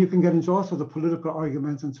 and you can get into also the political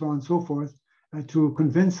arguments and so on and so forth to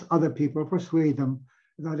convince other people, persuade them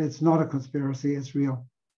that it's not a conspiracy, it's real.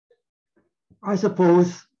 I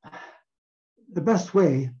suppose the best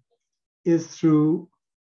way is through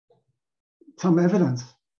some evidence,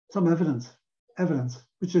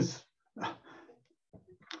 which is,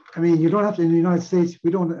 I mean, you don't have to, in the United States,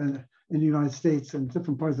 we don't, in the United States and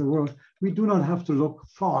different parts of the world, we do not have to look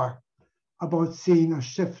far about seeing a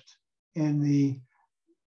shift in the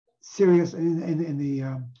in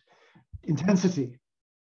the intensity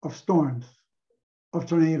of storms, of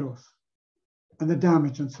tornadoes, and the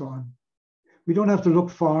damage and so on. We don't have to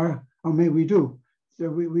look far, or maybe we do. So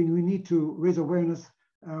we need to raise awareness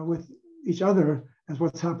with each other as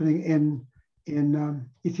what's happening in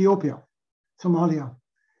Ethiopia, Somalia,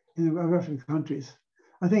 in the African countries.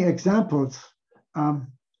 I think examples and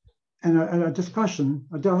a discussion,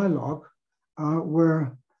 a dialogue,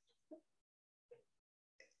 where,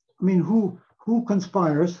 I mean, who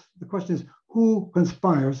conspires? The question is, who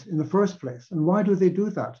conspires in the first place, and why do they do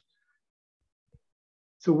that?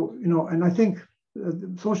 So, and I think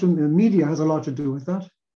social media has a lot to do with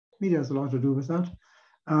that.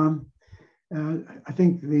 I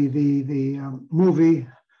think the movie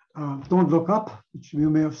Don't Look Up, which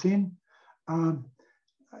you may have seen, DiCaprio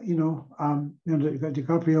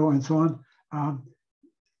and so on,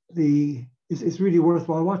 it's really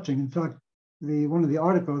worthwhile watching. In fact, one of the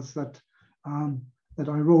articles that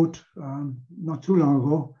I wrote not too long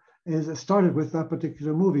ago started with that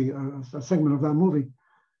particular movie, a segment of that movie.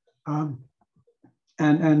 And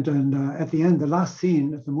at the end, the last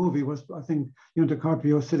scene of the movie was, I think,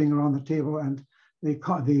 DiCaprio sitting around the table, and the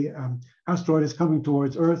asteroid is coming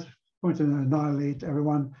towards Earth, going to annihilate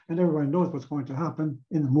everyone, and everyone knows what's going to happen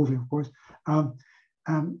in the movie, of course. And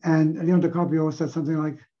DiCaprio said something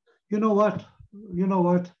like, you know what?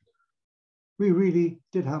 We really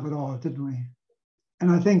did have it all, didn't we?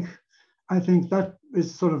 And I think that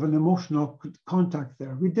is sort of an emotional contact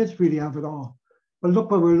there. We did really have it all. But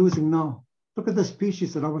look what we're losing now. Look at the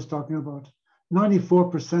species that I was talking about.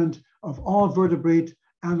 94% of all vertebrate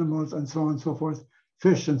animals and so on and so forth,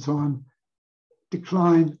 fish and so on,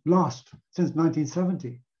 declined, lost since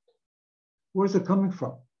 1970. Where's it coming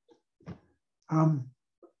from?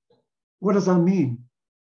 What does that mean?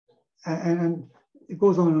 And it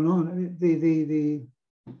goes on and on. I mean,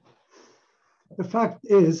 the fact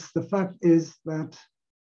is that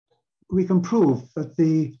we can prove that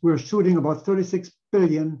we're shooting about 36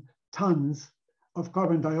 billion tons of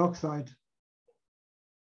carbon dioxide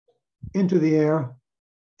into the air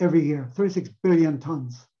every year, 36 billion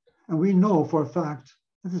tons. And we know for a fact,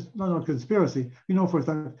 this is not a conspiracy, we know for a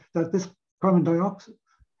fact that this carbon dioxide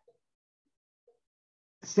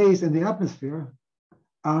stays in the atmosphere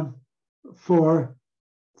for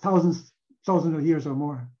thousands of years or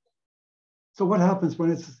more. So what happens when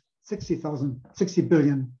it's 60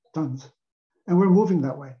 billion tons? And we're moving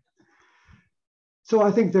that way. So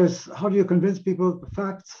I think how do you convince people? The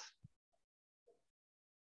facts,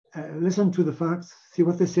 listen to the facts, see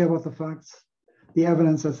what they say about the facts, the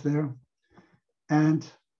evidence that's there, and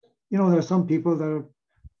you know, there are some people that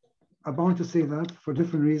are bound to say that for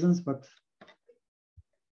different reasons, but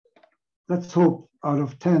let's hope out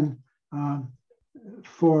of 10,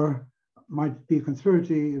 4 might be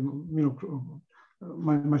conspiracy, you know,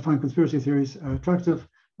 might find conspiracy theories attractive.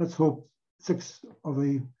 Let's hope 6 of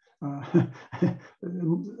the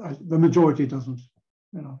majority doesn't,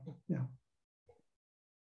 you know, yeah.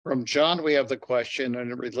 From John, we have the question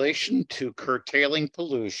in relation to curtailing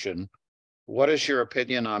pollution. What is your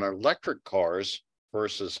opinion on electric cars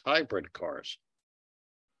versus hybrid cars?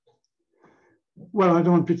 Well, I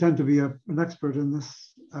don't pretend to be an expert in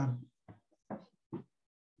this.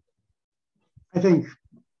 I think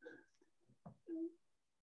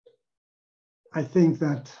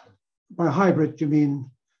that by hybrid, you mean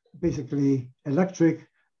basically electric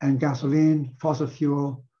and gasoline, fossil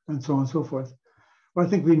fuel, and so on and so forth. Well, I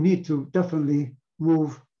think we need to definitely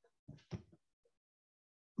move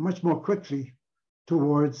much more quickly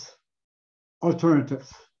towards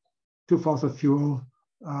alternatives to fossil fuel,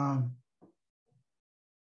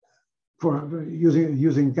 for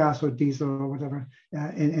using gas or diesel or whatever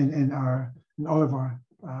in all of our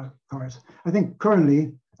cars. I think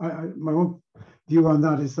currently, my own view on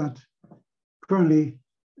that is that currently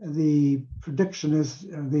the prediction is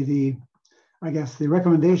I guess the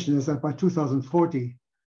recommendation is that by 2040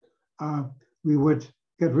 we would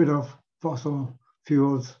get rid of fossil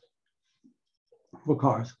fuels for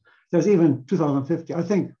cars. There's even 2050. I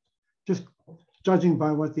think, just judging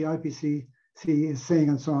by what the IPCC is saying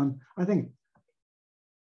and so on, I think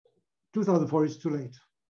 2040 is too late.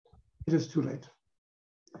 It is too late.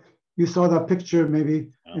 You saw that picture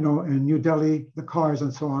maybe, you know, in New Delhi, the cars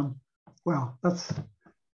and so on. Well,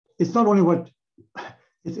 it's not only what,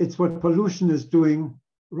 it's what pollution is doing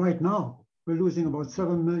right now. We're losing about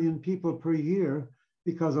 7 million people per year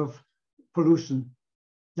because of pollution,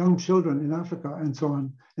 young children in Africa and so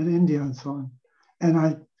on, in India and so on.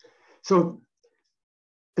 And so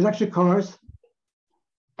electric cars,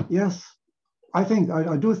 yes, I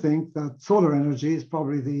do think that solar energy is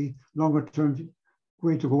probably the longer term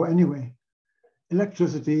way to go anyway.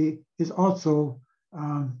 Electricity is also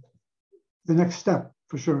the next step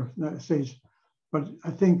for sure, that stage. But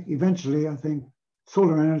I think eventually,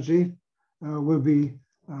 solar energy will be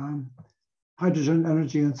hydrogen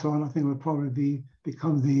energy and so on. I think will probably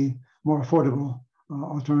become the more affordable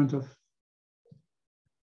alternative.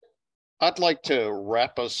 I'd like to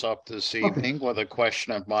wrap us up this evening with a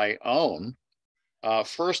question of my own.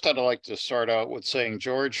 First, I'd like to start out with saying,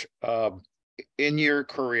 George, in your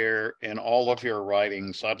career, in all of your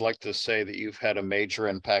writings, I'd like to say that you've had a major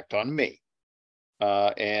impact on me.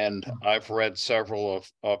 And I've read several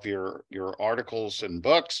of your articles and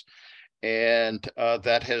books, and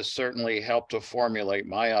that has certainly helped to formulate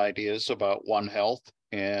my ideas about One Health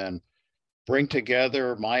and bring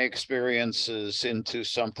together my experiences into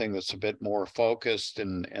something that's a bit more focused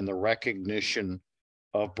and the recognition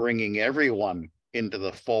of bringing everyone into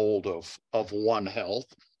the fold of One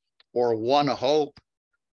Health or One Hope,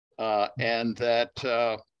 and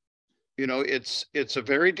that you know, it's a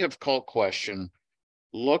very difficult question.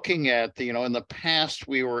 Looking at in the past,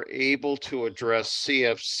 we were able to address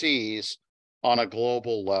CFCs on a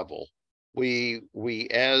global level. We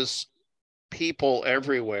as people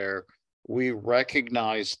everywhere, we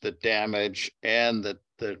recognized the damage and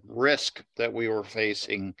the risk that we were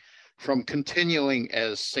facing from continuing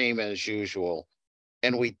as same as usual,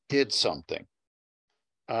 and we did something.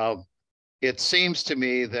 It seems to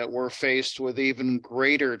me that we're faced with even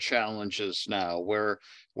greater challenges now, where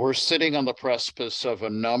we're sitting on the precipice of a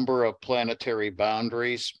number of planetary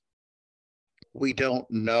boundaries. We don't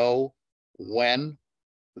know when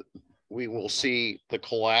we will see the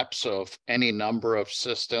collapse of any number of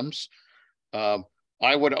systems.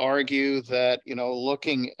 I would argue that,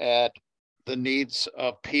 looking at the needs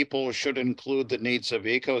of people should include the needs of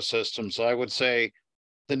ecosystems. I would say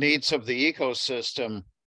the needs of the ecosystem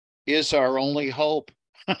is our only hope.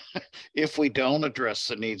 If we don't address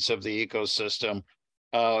the needs of the ecosystem,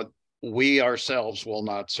 we ourselves will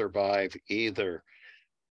not survive either.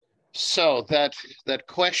 So that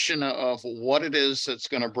question of what it is that's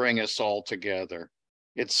going to bring us all together.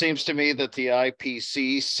 It seems to me that the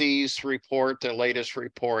IPCC's report, the latest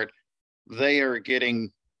report, they are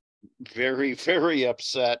getting very, very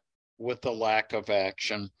upset with the lack of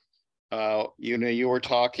action. You were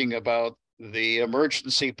talking about the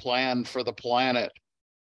emergency plan for the planet.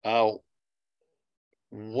 What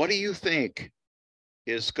do you think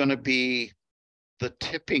is going to be the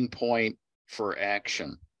tipping point for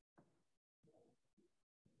action?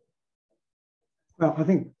 Well, I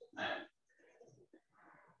think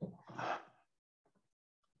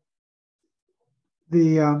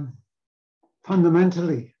the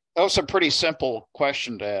fundamentally. That was a pretty simple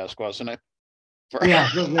question to ask, wasn't it? Yeah,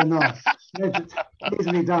 no, it's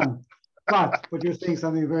easily done. But you're saying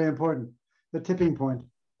something very important, the tipping point.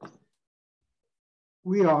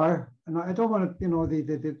 We are, and I don't want to,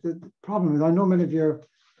 the problem is, I know many of your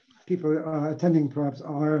people attending perhaps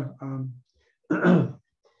are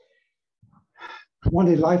want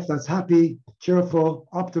a life that's happy, cheerful,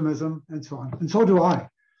 optimism, and so on. And so do I.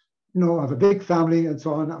 I have a big family and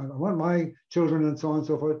so on. I want my children and so on and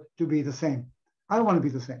so forth to be the same. I want to be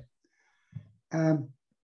the same.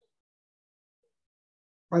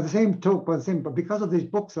 But because of these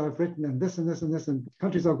books I've written and this and this and this and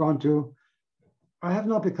countries I've gone to, I have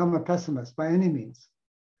not become a pessimist by any means.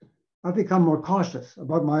 I've become more cautious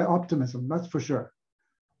about my optimism, that's for sure.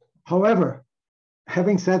 However,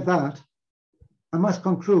 having said that, I must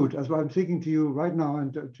conclude, as I'm speaking to you right now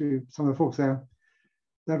and to some of the folks there,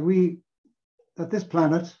 that this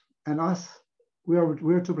planet and us,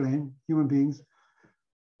 we're to blame, human beings.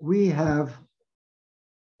 We have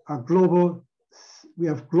global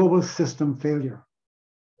system failure.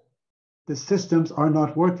 The systems are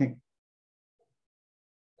not working.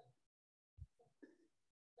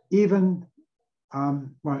 Even,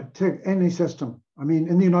 take any system. I mean,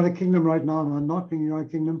 in the United Kingdom right now, I'm not being the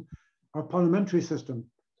United Kingdom, our parliamentary system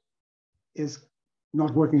is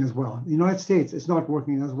not working as well. The United States is not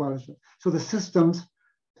working as well. So the systems,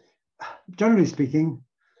 generally speaking,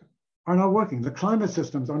 are not working. The climate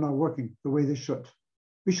systems are not working the way they should.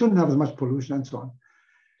 We shouldn't have as much pollution and so on.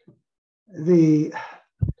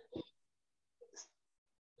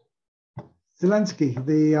 Zelensky,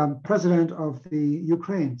 the president of the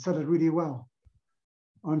Ukraine, said it really well.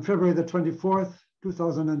 On February the 24th,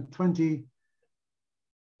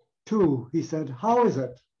 2022, he said, how is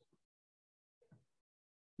it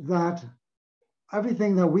that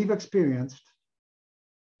everything that we've experienced,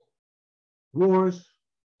 wars,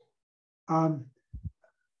 are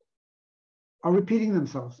repeating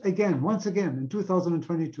themselves once again in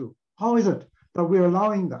 2022? How is it that we're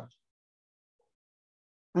allowing that?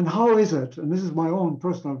 And how is it, and this is my own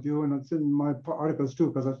personal view, and it's in my articles too,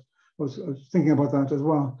 because I was thinking about that as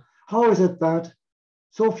well. How is it that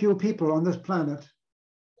so few people on this planet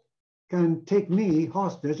can take me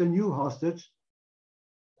hostage and you hostage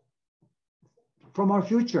from our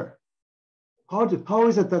future? How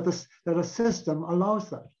is it that a system allows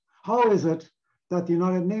that? How is it that the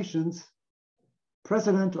United Nations,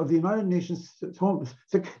 President of the United Nations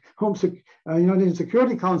United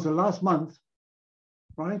Security Council last month,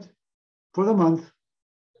 right, for the month,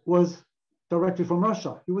 was directly from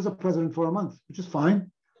Russia? He was a president for a month, which is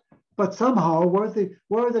fine. But somehow, where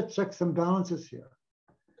are the checks and balances here?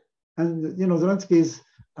 And Zelensky's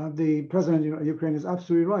the president of Ukraine is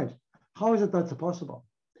absolutely right. How is it that's possible?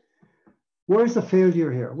 Where's the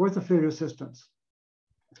failure here? Where's the failure systems?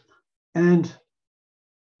 And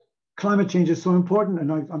climate change is so important.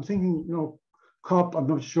 And I'm thinking, COP, I'm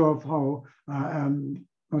not sure of how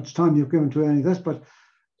much time you've given to any of this, but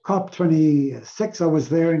COP 26, I was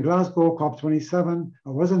there in Glasgow. COP 27, I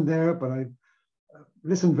wasn't there, but I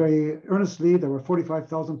listened very earnestly. There were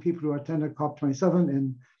 45,000 people who attended COP 27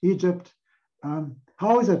 in Egypt.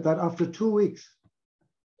 How is it that after 2 weeks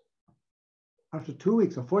of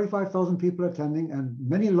 45,000 people attending and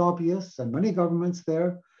many lobbyists and many governments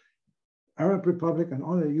there, Arab Republic and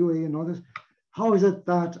all the UAE and others, how is it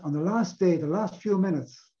that on the last day, the last few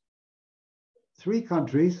minutes, 3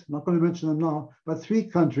 countries, I'm not going to mention them now, but 3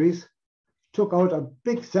 countries took out a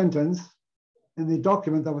big sentence in the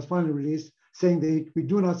document that was finally released saying we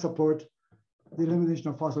do not support the elimination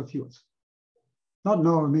of fossil fuels. Not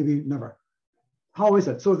now or maybe never. How is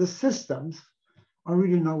it? So the systems are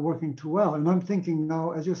really not working too well. And I'm thinking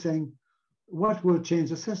now, as you're saying, what will change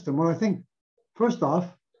the system? Well, I think, first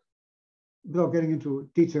off, without getting into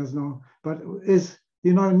details now, but is the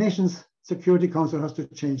United Nations Security Council has to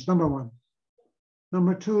change, number one.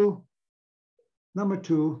 Number two,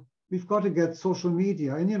 we've got to get social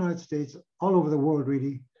media in the United States, all over the world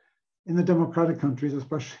really, in the democratic countries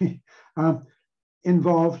especially,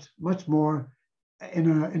 involved much more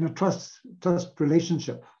in a trust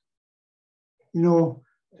relationship. I'm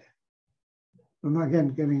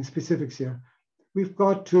again getting specifics here. We've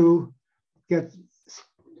got to get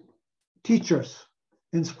teachers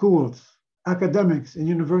in schools, academics in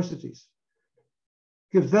universities,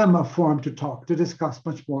 give them a forum to talk, to discuss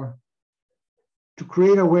much more, to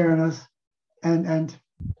create awareness. And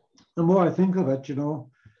the more I think of it, if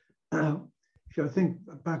I think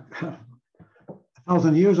back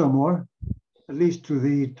 1,000 years or more, at least to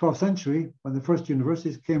the 12th century, when the first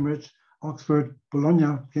universities, Cambridge, Oxford,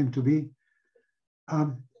 Bologna came to be,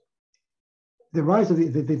 the rise of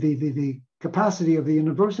the capacity of the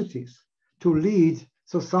universities to lead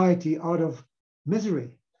society out of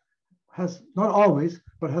misery has not always,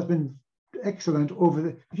 but has been excellent over the,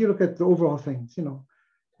 if you look at the overall things,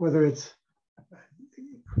 whether it's,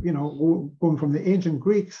 going from the ancient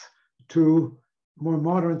Greeks to more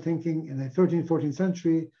modern thinking in the 13th, 14th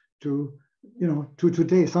century to, to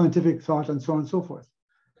today, scientific thought and so on and so forth.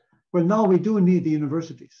 Well, now we do need the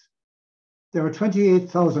universities. There are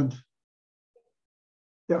 28,000.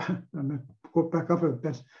 I'm going to go back up a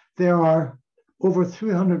bit. There are over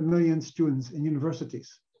 300 million students in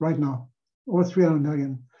universities right now, over 300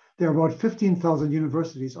 million. There are about 15,000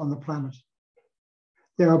 universities on the planet.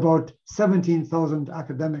 There are about 17,000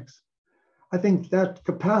 academics. I think that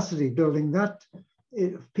capacity building, that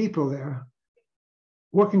people there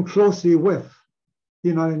working closely with the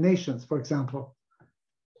United Nations, for example,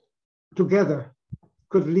 together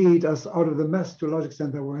could lead us out of the mess to a large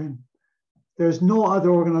extent that we're in. There's no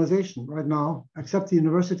other organization right now except the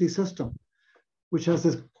university system, which has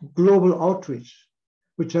this global outreach,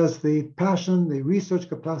 which has the passion, the research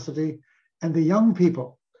capacity, and the young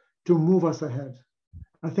people to move us ahead.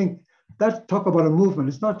 I think that talk about a movement,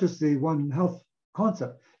 it's not just the One Health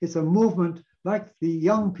concept, it's a movement like the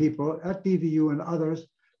young people at DVU and others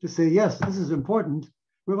to say, yes, this is important.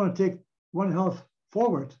 We're going to take One Health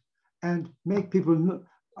forward and make people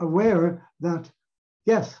aware that,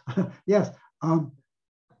 yes, yes,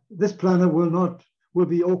 this planet will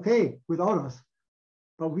be okay without us,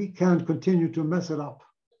 but we can't continue to mess it up.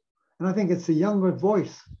 And I think it's the younger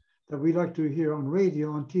voice that we like to hear on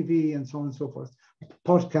radio, on TV, and so on and so forth,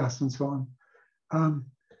 podcasts and so on.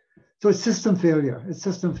 So it's system failure. It's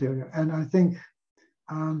system failure. And I think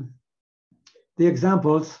the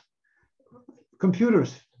examples,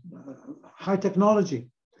 computers, high technology,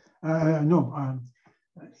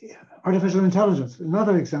 artificial intelligence,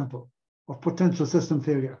 another example of potential system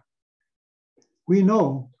failure. We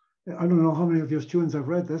know, I don't know how many of your students have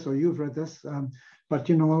read this or you've read this, but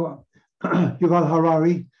Yuval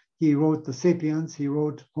Harari, he wrote The Sapiens, he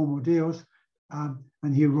wrote Homo Deus,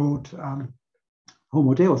 and he wrote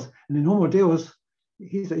Homo Deus. And in Homo Deus,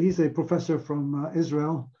 he's a professor from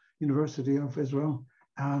Israel, University of Israel,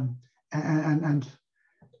 and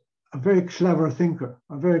a very clever thinker,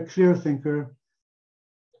 a very clear thinker.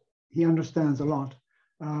 He understands a lot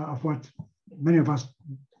of what many of us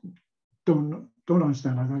don't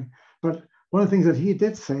understand, I think. But one of the things that he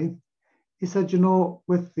did say, he said,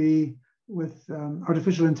 with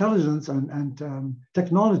artificial intelligence and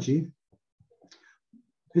technology,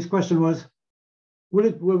 his question was,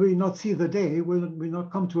 will we not see the day, will we not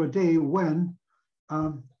come to a day when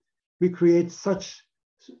we create such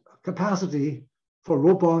capacity for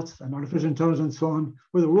robots and artificial intelligence and so on,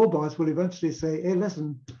 where the robots will eventually say, hey,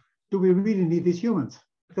 listen, do we really need these humans?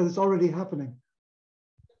 Because it's already happening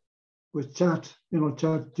with chat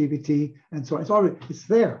GPT and so on. It's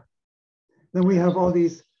there. Then we have all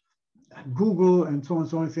these Google and so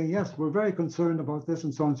on saying, yes, we're very concerned about this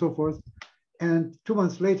and so on and so forth. And 2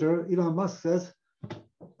 months later, Elon Musk says,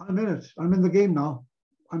 I'm in it. I'm in the game now.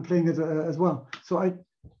 I'm playing it as well. So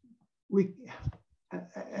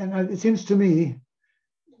it seems to me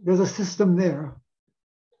there's a system there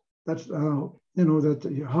that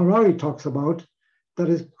that Harari talks about that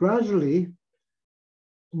is gradually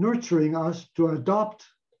nurturing us to adopt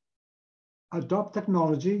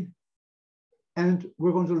technology, and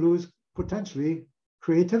we're going to lose potentially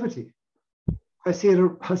creativity. I see it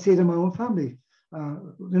in my own family,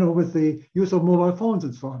 with the use of mobile phones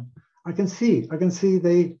and so on. I can see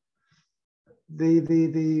the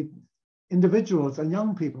individuals and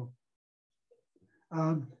young people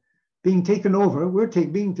being taken over.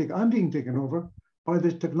 I'm being taken over by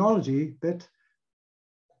the technology that,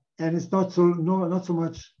 and it's not so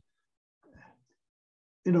much,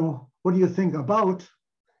 what do you think about?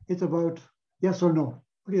 It's about yes or no.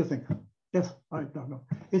 What do you think? Yes, I don't know.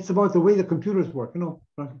 It's about the way the computers work,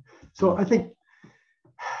 So I think,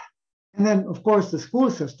 and then of course the school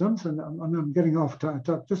systems, and I'm getting off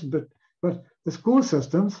talk just a bit, but the school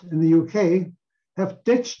systems in the UK have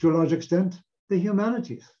ditched to a large extent the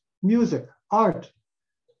humanities, music, art,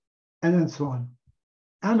 and so on,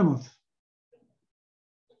 animals,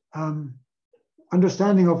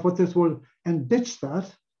 understanding of what this world, and ditch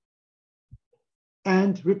that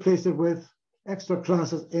and replace it with extra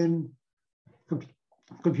classes in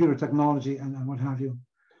computer technology and what have you.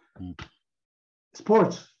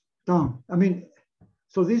 Sports, down. I mean,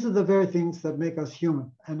 so these are the very things that make us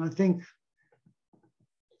human. And I think,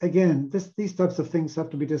 again, these types of things have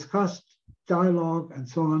to be discussed, dialogue, and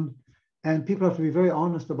so on. And people have to be very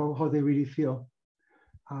honest about how they really feel.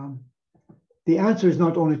 The answer is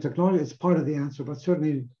not only technology, it's part of the answer, but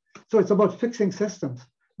certainly So it's about fixing systems.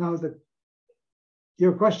 Now,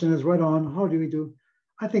 your question is right on. How do we do?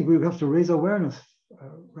 I think we have to raise awareness,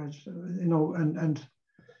 Reg, and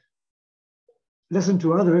listen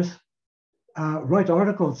to others, write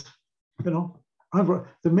articles. The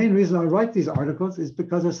main reason I write these articles is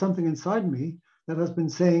because there's something inside me that has been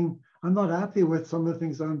saying, I'm not happy with some of the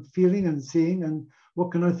things I'm feeling and seeing, and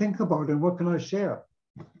what can I think about and what can I share?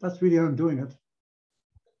 That's really how I'm doing it.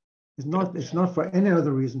 It's not for any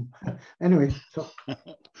other reason. Anyway, so.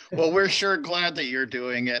 Well, we're sure glad that you're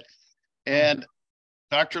doing it. And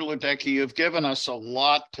Dr. Lueddeke, you've given us a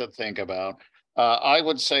lot to think about. I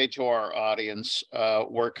would say to our audience,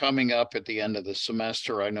 we're coming up at the end of the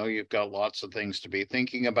semester. I know you've got lots of things to be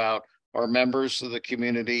thinking about. Our members of the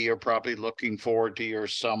community, you're probably looking forward to your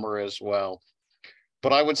summer as well.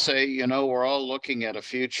 But I would say, we're all looking at a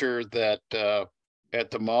future that at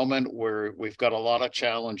the moment we've got a lot of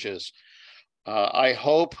challenges. I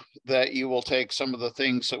hope that you will take some of the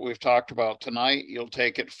things that we've talked about tonight. You'll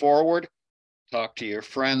take it forward, talk to your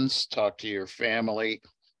friends, talk to your family.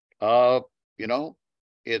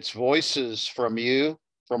 It's voices from you,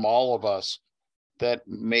 from all of us, that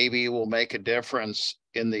maybe will make a difference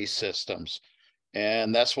in these systems.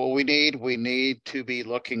 And that's what we need. We need to be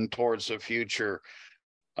looking towards the future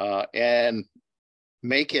and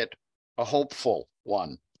make it a hopeful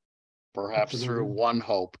one, perhaps Absolutely. through one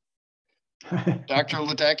hope. Dr.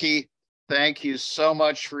 Lueddeke, thank you so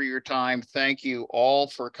much for your time. Thank you all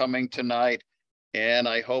for coming tonight. And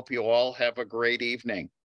I hope you all have a great evening.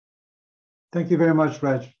 Thank you very much,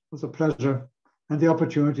 Reg. It was a pleasure and the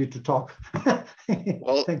opportunity to talk.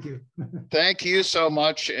 Well, thank you. Thank you so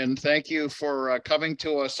much. And thank you for coming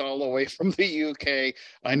to us all the way from the UK.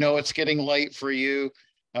 I know it's getting late for you.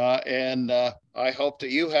 And I hope that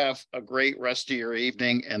you have a great rest of your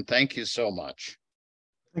evening. And thank you so much.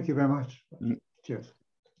 Thank you very much. Cheers.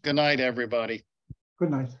 Good night, everybody.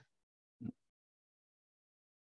 Good night.